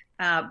wine,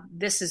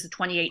 this is the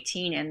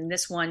 2018, and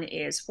this one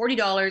is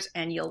 $40,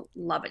 and you'll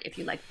love it if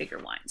you like bigger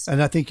wines.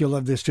 And I think you'll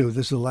love this too.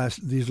 These are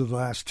the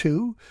last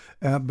two,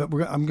 but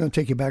I'm going to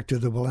take you back to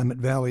the Willamette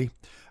Valley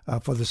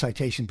for the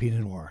Citation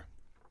Pinot Noir.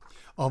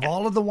 Of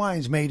all of the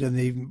wines made in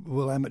the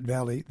Willamette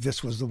Valley,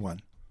 this was the one.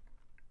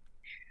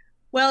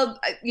 Well,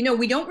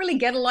 we don't really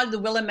get a lot of the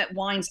Willamette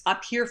wines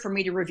up here for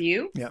me to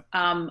review. Yeah.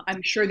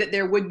 I'm sure that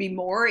there would be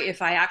more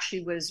if I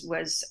actually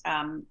was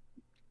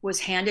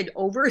handed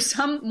over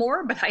some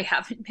more, but I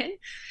haven't been.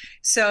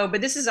 So, but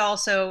this is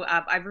also,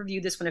 I've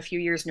reviewed this one a few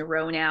years in a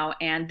row now,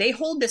 and they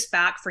hold this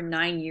back for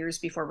 9 years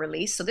before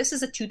release. So this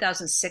is a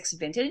 2006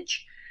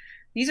 vintage.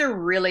 These are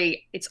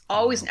really, it's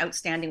always an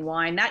outstanding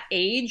wine. That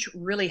age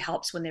really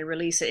helps when they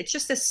release it. It's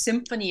just a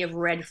symphony of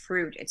red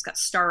fruit. It's got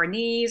star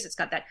anise, it's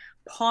got that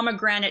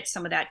pomegranate,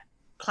 some of that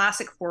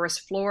classic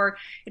forest floor.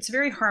 It's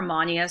very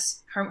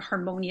harmonious,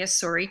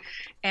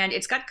 and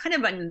it's got kind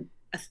of an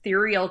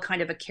ethereal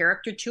kind of a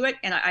character to it.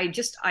 And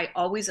I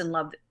always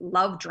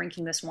love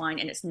drinking this wine,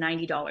 and it's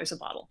 $90 a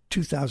bottle.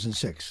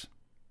 2006.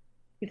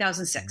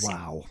 2006.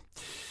 Wow.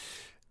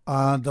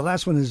 The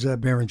last one is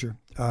Beringer,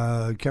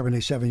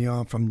 Cabernet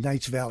Sauvignon from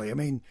Knights Valley. I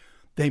mean,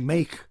 they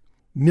make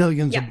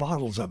millions of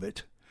bottles of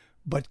it,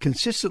 but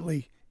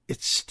consistently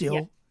it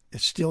still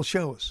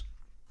shows.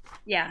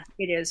 Yeah,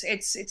 it is.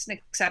 It's an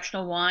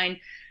exceptional wine.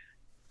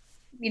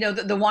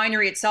 The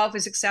winery itself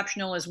is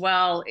exceptional as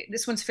well.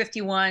 This one's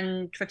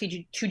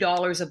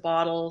 $52 a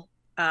bottle.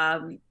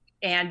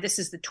 And this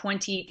is the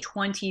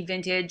 2020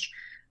 vintage.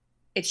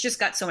 It's just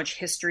got so much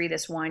history,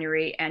 this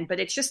winery. But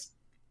it's just,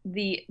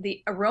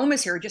 the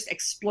aromas here are just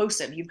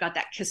explosive. You've got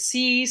that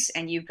cassis,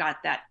 and you've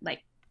got that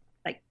like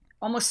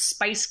almost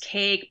spice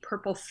cake,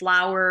 purple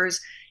flowers.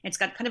 It's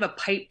got kind of a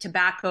pipe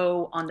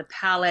tobacco on the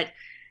palate.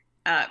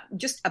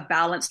 Just a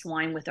balanced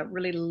wine with a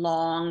really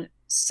long,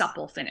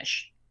 supple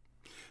finish.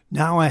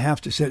 Now I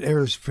have to sit there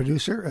as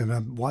producer, and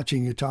I'm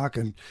watching you talk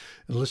and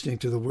listening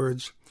to the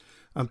words.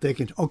 I'm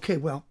thinking, okay,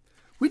 well,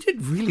 we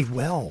did really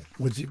well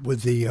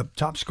with the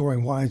top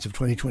scoring wines of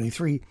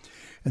 2023.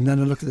 And then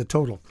I look at the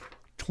total,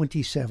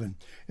 27.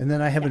 And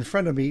then I have in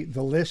front of me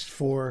the list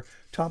for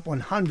top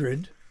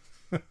 100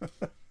 of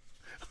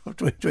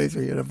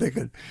 2023. And I'm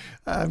thinking,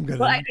 I'm going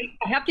to... Well,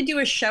 I have to do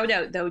a shout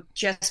out, though.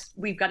 Just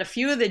we've got a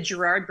few of the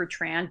Gerard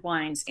Bertrand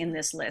wines in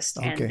this list,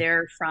 and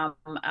they're from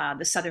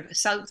the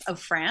south of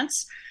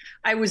France.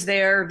 I was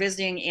there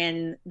visiting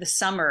in the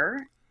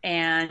summer,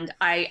 and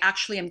I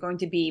actually am going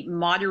to be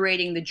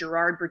moderating the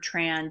Gerard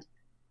Bertrand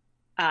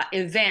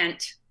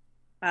event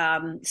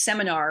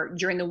seminar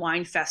during the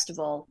wine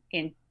festival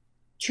in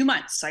 2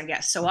 months, I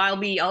guess. So I'll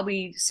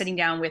be sitting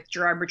down with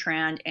Gerard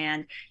Bertrand,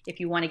 and if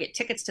you want to get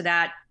tickets to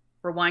that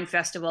for wine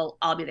festival,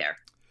 I'll be there.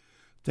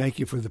 Thank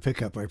you for the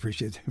pickup. I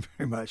appreciate it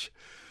very much.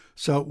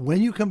 So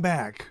when you come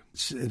back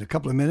in a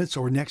couple of minutes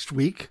or next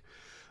week,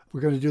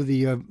 we're going to do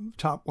the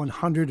top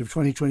 100 of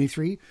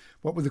 2023.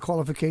 What were the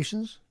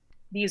qualifications?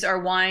 These are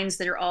wines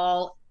that are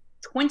all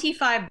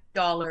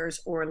 $25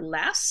 or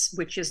less,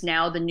 which is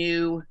now the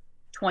new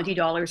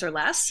 $20 or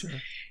less. Sure.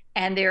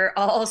 And they're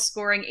all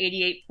scoring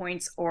 88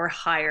 points or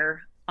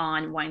higher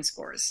on Wine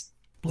Scores.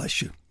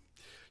 Bless you.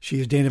 She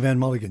is Daenna van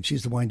Mulligen.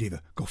 She's the Wine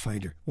Diva. Go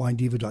find her.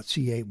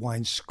 winediva.ca,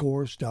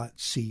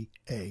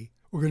 winescores.ca.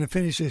 We're going to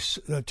finish this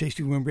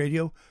Tasting Room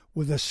Radio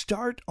with a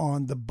start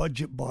on the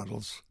budget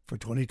bottles for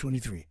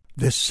 2023.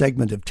 This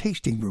segment of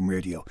Tasting Room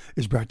Radio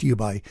is brought to you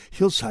by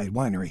Hillside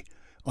Winery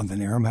on the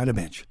Naramata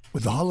Bench.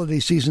 With the holiday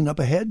season up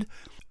ahead,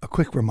 a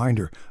quick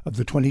reminder of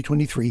the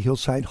 2023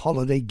 Hillside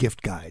Holiday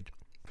Gift Guide.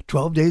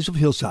 12 Days of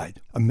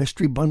Hillside, a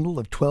mystery bundle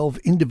of 12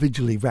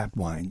 individually wrapped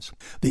wines.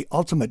 The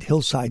Ultimate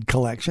Hillside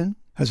Collection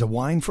has a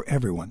wine for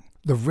everyone.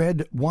 The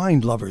Red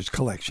Wine Lovers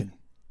Collection,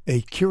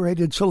 a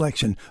curated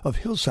selection of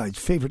Hillside's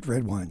favorite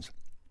red wines.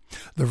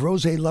 The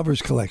Rosé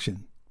Lovers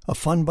Collection, a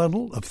fun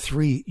bundle of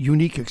 3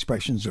 unique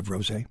expressions of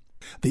rosé.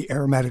 The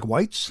Aromatic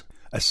Whites,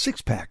 a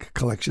 6-pack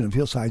collection of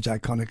Hillside's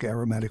iconic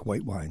aromatic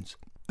white wines.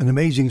 An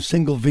amazing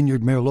single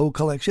vineyard Merlot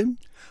collection.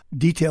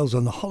 Details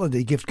on the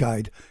holiday gift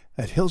guide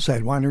at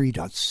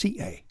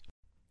hillsidewinery.ca.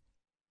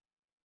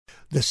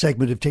 This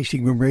segment of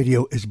Tasting Room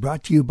Radio is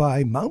brought to you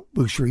by Mount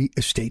Boucherie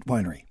Estate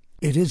Winery.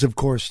 It is, of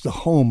course, the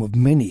home of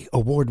many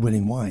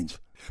award-winning wines.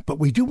 But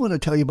we do want to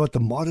tell you about the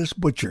Modest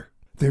Butcher,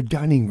 their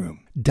dining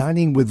room,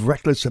 dining with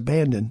reckless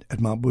abandon at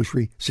Mount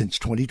Boucherie since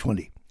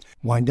 2020.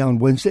 Wine Down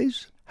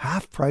Wednesdays,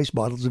 half-price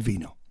bottles of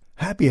vino.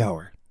 Happy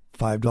hour,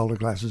 $5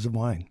 glasses of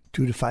wine,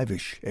 2 to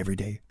 5-ish every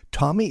day.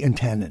 Tommy and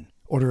Tannen.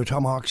 Order a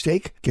tomahawk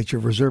steak, get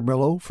your Reserve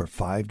Merlot for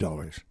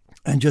 $5.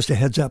 And just a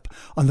heads up,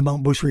 on the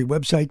Mount Boucherie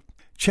website,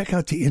 check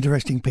out the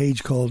interesting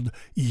page called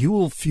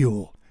Yule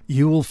Fuel.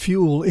 Yule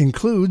Fuel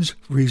includes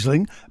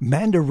Riesling,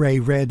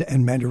 Mandaray Red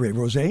and Mandaray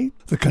Rosé,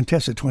 the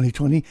Contessa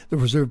 2020, the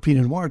Reserve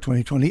Pinot Noir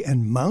 2020,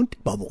 and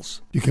Mount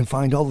Bubbles. You can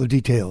find all the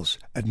details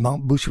at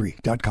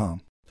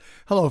mountboucherie.com.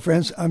 Hello,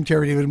 friends. I'm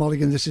Terry David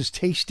Mulligan. This is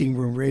Tasting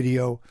Room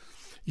Radio,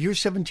 year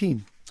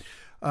 17.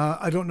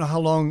 I don't know how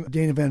long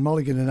Daenna van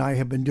Mulligen and I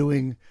have been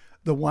doing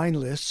the wine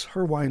lists,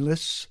 her wine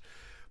lists,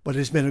 but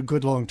it's been a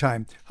good long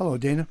time. Hello,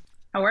 Daenna.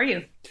 How are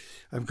you?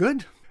 I'm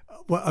good.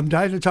 Well, I'm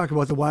dying to talk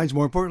about the wines.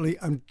 More importantly,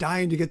 I'm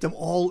dying to get them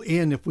all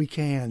in if we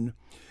can.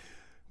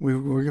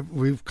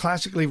 We've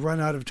classically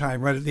run out of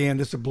time right at the end.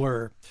 It's a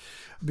blur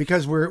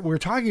because we're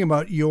talking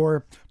about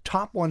your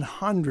top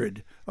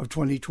 100 of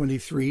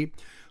 2023.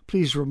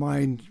 Please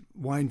remind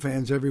wine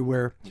fans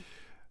everywhere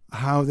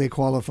how they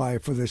qualify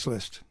for this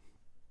list.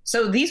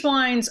 So these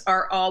wines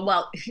are all,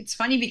 well, it's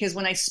funny because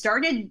when I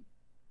started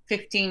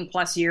 15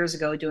 plus years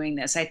ago doing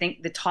this, I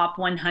think the top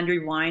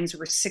 100 wines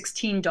were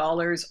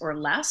 $16 or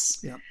less.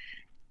 Yeah.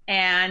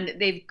 And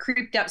they've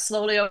creeped up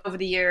slowly over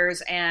the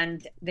years,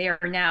 and they are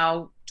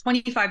now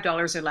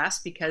 $25 or less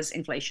because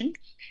inflation.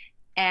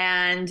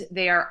 And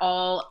they are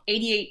all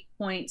 88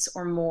 points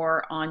or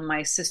more on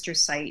my sister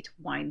site,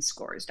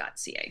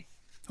 winescores.ca.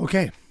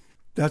 Okay.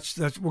 That's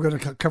we're going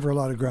to cover a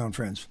lot of ground,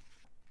 friends.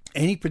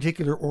 Any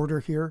particular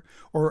order here,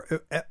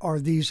 or are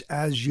these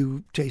as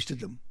you tasted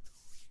them?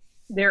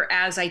 They're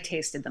as I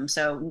tasted them.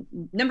 So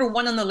number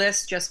 1 on the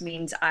list just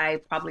means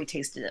I probably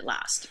tasted it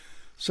last.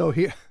 So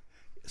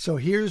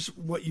here's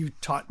what you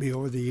taught me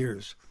over the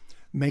years.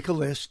 Make a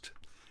list,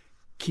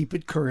 keep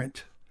it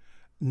current,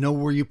 know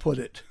where you put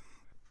it.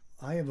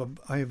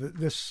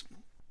 There's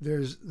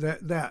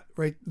that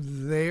right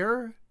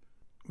there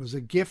was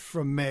a gift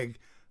from Meg.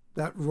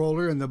 That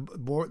roller and the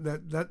board,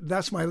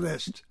 that's my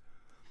list.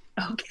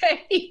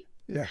 Okay.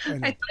 Yeah.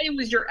 I thought it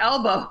was your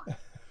elbow.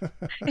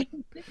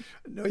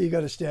 No, you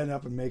got to stand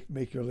up and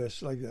make your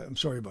list like that. I'm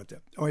sorry about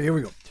that. All right, here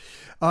we go.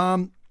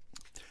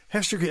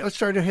 Hester Creek. Let's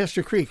start at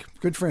Hester Creek.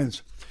 Good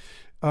friends.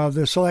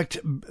 The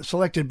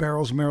selected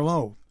barrels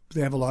Merlot.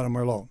 They have a lot of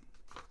Merlot.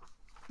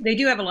 They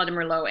do have a lot of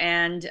Merlot,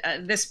 and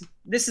this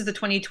is the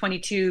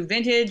 2022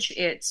 vintage.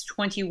 It's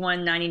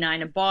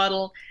 $21.99 a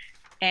bottle,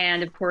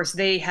 and of course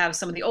they have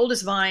some of the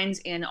oldest vines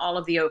in all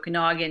of the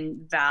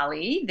Okanagan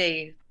Valley.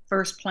 They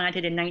first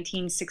planted in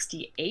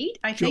 1968,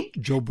 I think.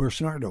 Joe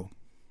Bernardo.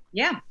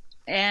 Yeah.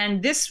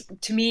 And this,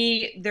 to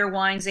me, their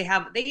wines, they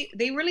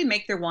really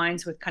make their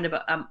wines with kind of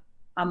a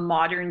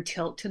modern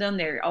tilt to them.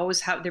 They're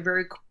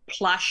very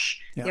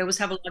plush. Yeah. They always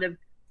have a lot of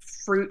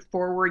fruit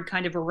forward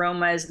kind of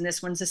aromas, and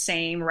this one's the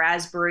same: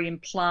 raspberry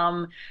and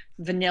plum,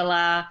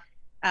 vanilla,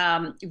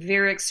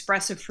 very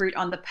expressive fruit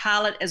on the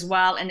palate as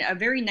well, and a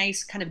very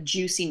nice kind of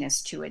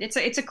juiciness to it.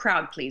 It's a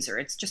crowd pleaser.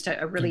 It's just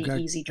a really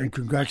easy drink.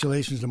 And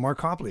congratulations to Mark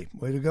Hopley.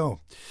 Way to go.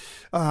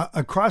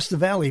 Across the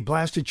valley,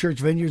 Blasted Church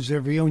Vineyards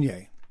de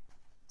Viognier.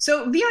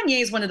 So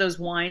Viognier is one of those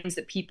wines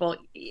that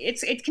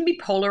it can be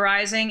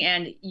polarizing,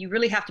 and you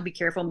really have to be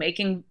careful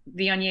making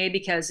Viognier,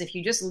 because if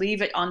you just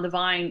leave it on the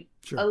vine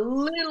a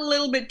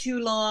little bit too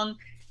long,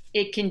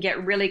 it can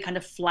get really kind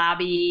of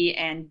flabby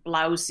and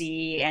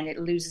blousy, and it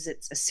loses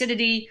its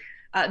acidity.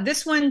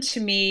 This one to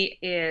me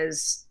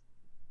is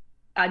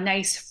a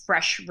nice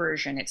fresh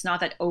version. It's not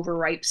that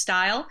overripe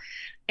style.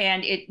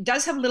 And it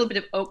does have a little bit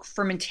of oak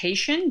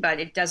fermentation,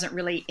 but it doesn't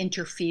really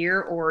interfere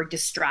or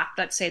distract.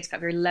 Let's say it's got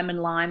very lemon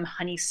lime,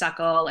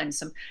 honeysuckle, and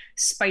some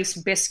spice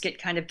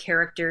biscuit kind of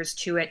characters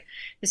to it.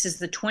 This is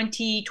the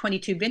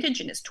 2022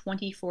 vintage, and it's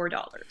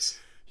 $24.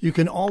 You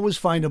can always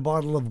find a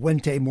bottle of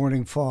Wente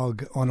Morning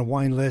Fog on a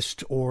wine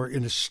list or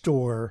in a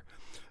store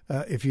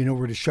if you know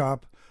where to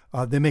shop.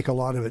 They make a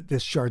lot of it,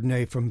 this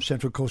Chardonnay from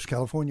Central Coast,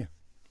 California.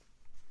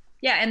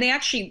 Yeah, and the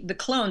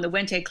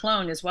Wente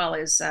clone as well,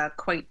 is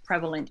quite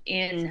prevalent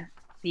in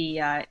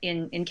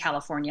in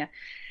California.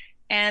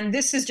 And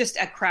this is just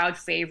a crowd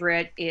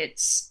favorite.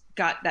 It's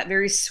got that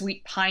very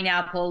sweet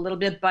pineapple, a little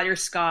bit of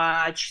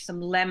butterscotch,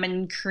 some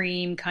lemon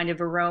cream kind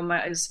of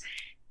aromas.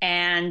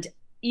 And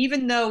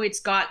even though it's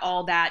got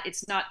all that,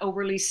 it's not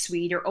overly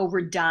sweet or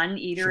overdone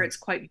either. Sure. It's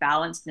quite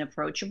balanced and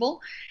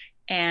approachable.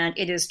 And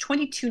it is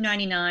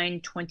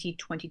 $22.99,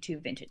 2022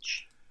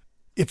 vintage.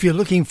 If you're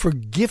looking for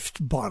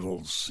gift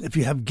bottles, if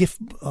you have gift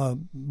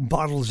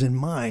bottles in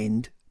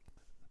mind,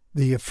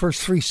 the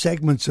first three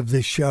segments of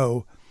this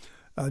show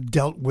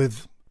dealt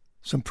with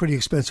some pretty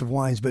expensive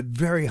wines, but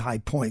very high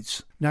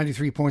points.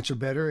 93 points or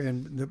better,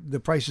 and the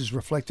prices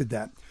reflected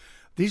that.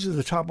 These are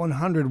the top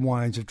 100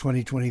 wines of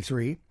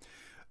 2023,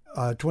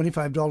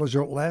 $25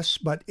 or less,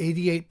 but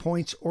 88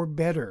 points or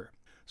better.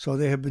 So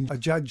they have been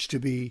adjudged to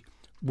be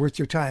worth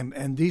your time.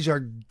 And these are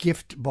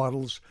gift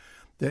bottles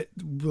that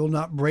will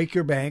not break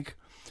your bank,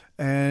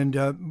 and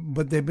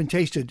but they've been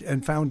tasted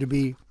and found to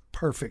be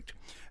perfect.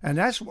 And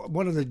that's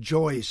one of the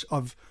joys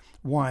of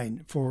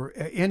wine for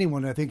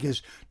anyone, I think,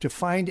 is to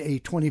find a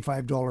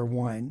 $25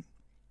 wine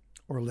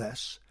or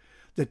less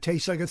that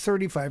tastes like a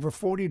 $35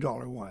 or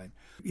 $40 wine.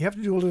 You have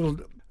to do a little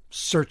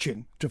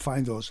searching to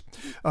find those.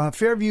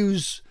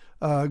 Fairview's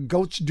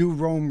Goats du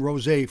Rhône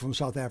Rosé from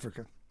South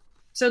Africa.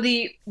 So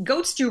the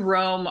Goats du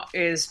Rhône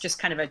is just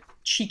kind of a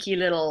cheeky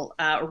little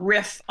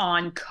riff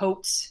on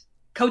Côte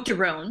de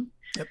Rhône.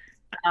 Yep.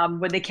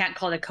 But they can't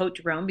call it a Côte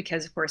de Rhône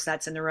because, of course,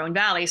 that's in the Rhône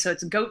Valley. So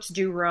it's Goats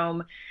du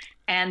Rhône,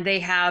 and they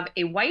have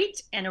a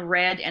white and a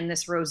red and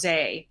this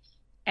rosé.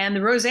 And the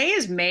rosé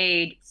is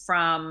made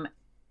from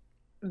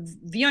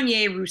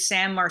Viognier,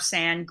 Roussanne,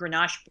 Marsanne,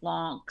 Grenache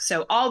Blanc.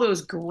 So all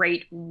those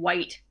great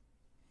white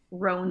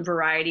Rhône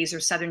varieties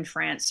or Southern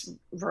France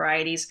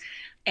varieties.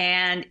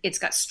 And it's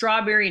got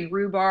strawberry and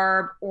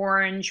rhubarb,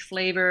 orange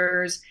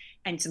flavors,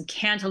 and some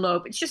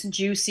cantaloupe. It's just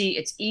juicy.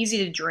 It's easy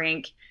to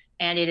drink.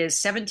 And it is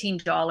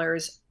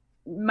 $17.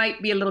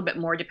 Might be a little bit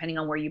more depending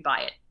on where you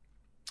buy it.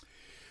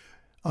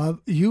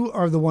 You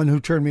are the one who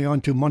turned me on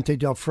to Monte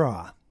del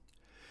Fra.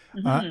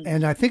 Mm-hmm.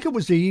 And I think it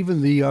was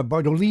even the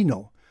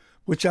Bardolino,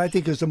 which I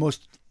think is the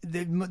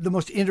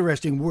most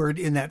interesting word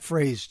in that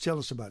phrase. Tell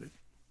us about it.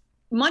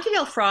 Monte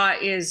del Fra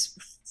is,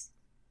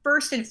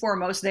 first and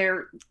foremost,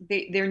 they're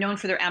known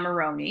for their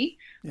Amarone,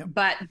 yep.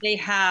 But they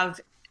have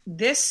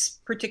this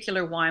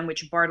particular wine,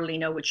 which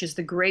Bardolino, which is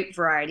the grape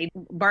variety.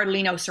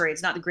 Bardolino, sorry,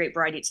 it's not the grape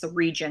variety, it's the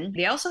region.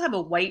 They also have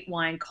a white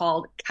wine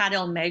called Ca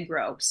del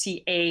Magro,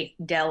 C-A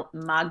del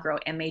Magro,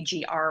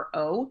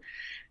 M-A-G-R-O.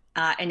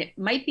 And it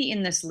might be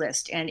in this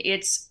list, and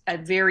it's a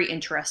very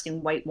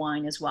interesting white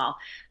wine as well.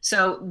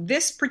 So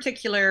this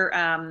particular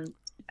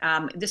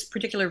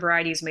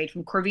variety is made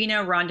from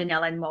Corvina,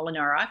 Rondinella, and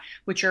Molinara,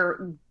 which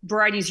are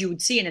varieties you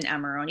would see in an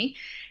Amarone.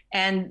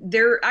 And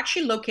they're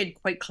actually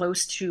located quite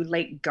close to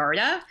Lake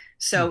Garda.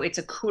 So it's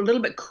a little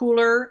bit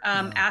cooler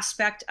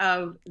aspect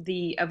of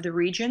the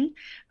region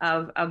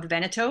of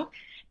Veneto.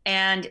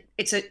 And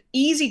it's an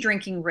easy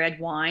drinking red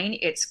wine.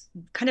 It's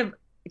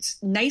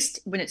nice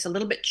when it's a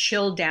little bit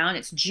chilled down.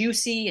 It's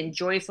juicy and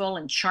joyful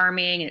and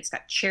charming, and it's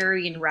got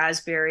cherry and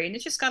raspberry, and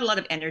it's just got a lot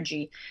of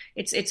energy.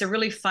 It's a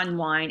really fun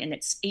wine, and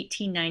it's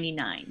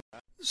 $18.99.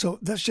 So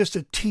that's just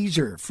a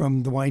teaser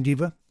from the Wine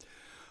Diva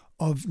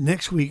of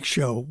next week's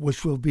show,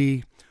 which will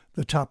be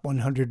the top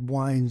 100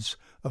 wines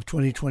of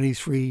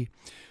 2023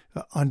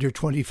 under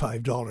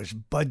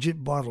 $25.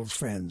 Budget bottles,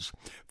 friends,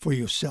 for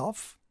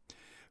yourself,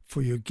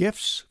 for your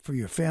gifts, for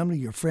your family,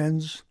 your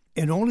friends,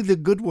 and only the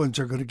good ones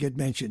are going to get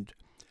mentioned.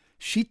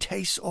 She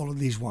tastes all of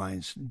these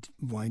wines,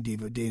 Wine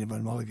Diva, Daenna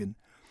van Mulligen.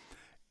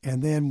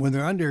 And then when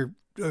they're under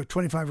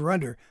 25 or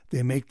under,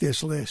 they make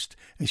this list.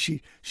 And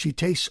she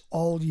tastes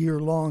all year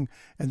long.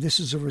 And this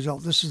is the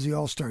result. This is the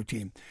all-star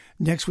team.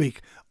 Next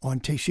week on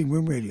Tasting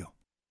Room Radio.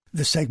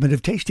 The segment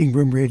of Tasting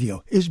Room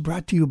Radio is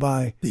brought to you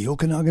by the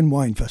Okanagan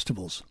Wine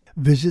Festivals.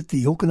 Visit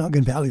the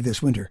Okanagan Valley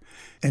this winter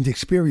and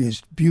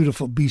experience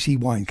beautiful BC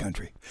wine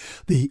country.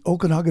 The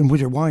Okanagan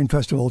Winter Wine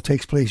Festival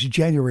takes place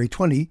January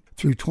 20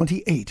 through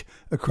 28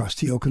 across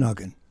the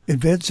Okanagan.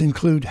 Events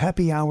include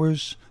happy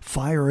hours,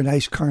 fire and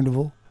ice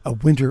carnival, a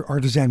winter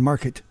artisan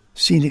market,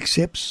 scenic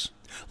sips,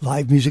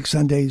 live music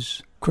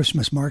Sundays,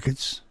 Christmas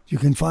markets. You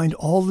can find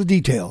all the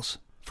details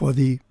for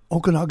the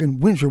Okanagan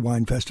Winter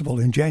Wine Festival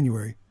in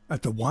January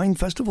at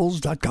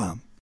thewinefestivals.com.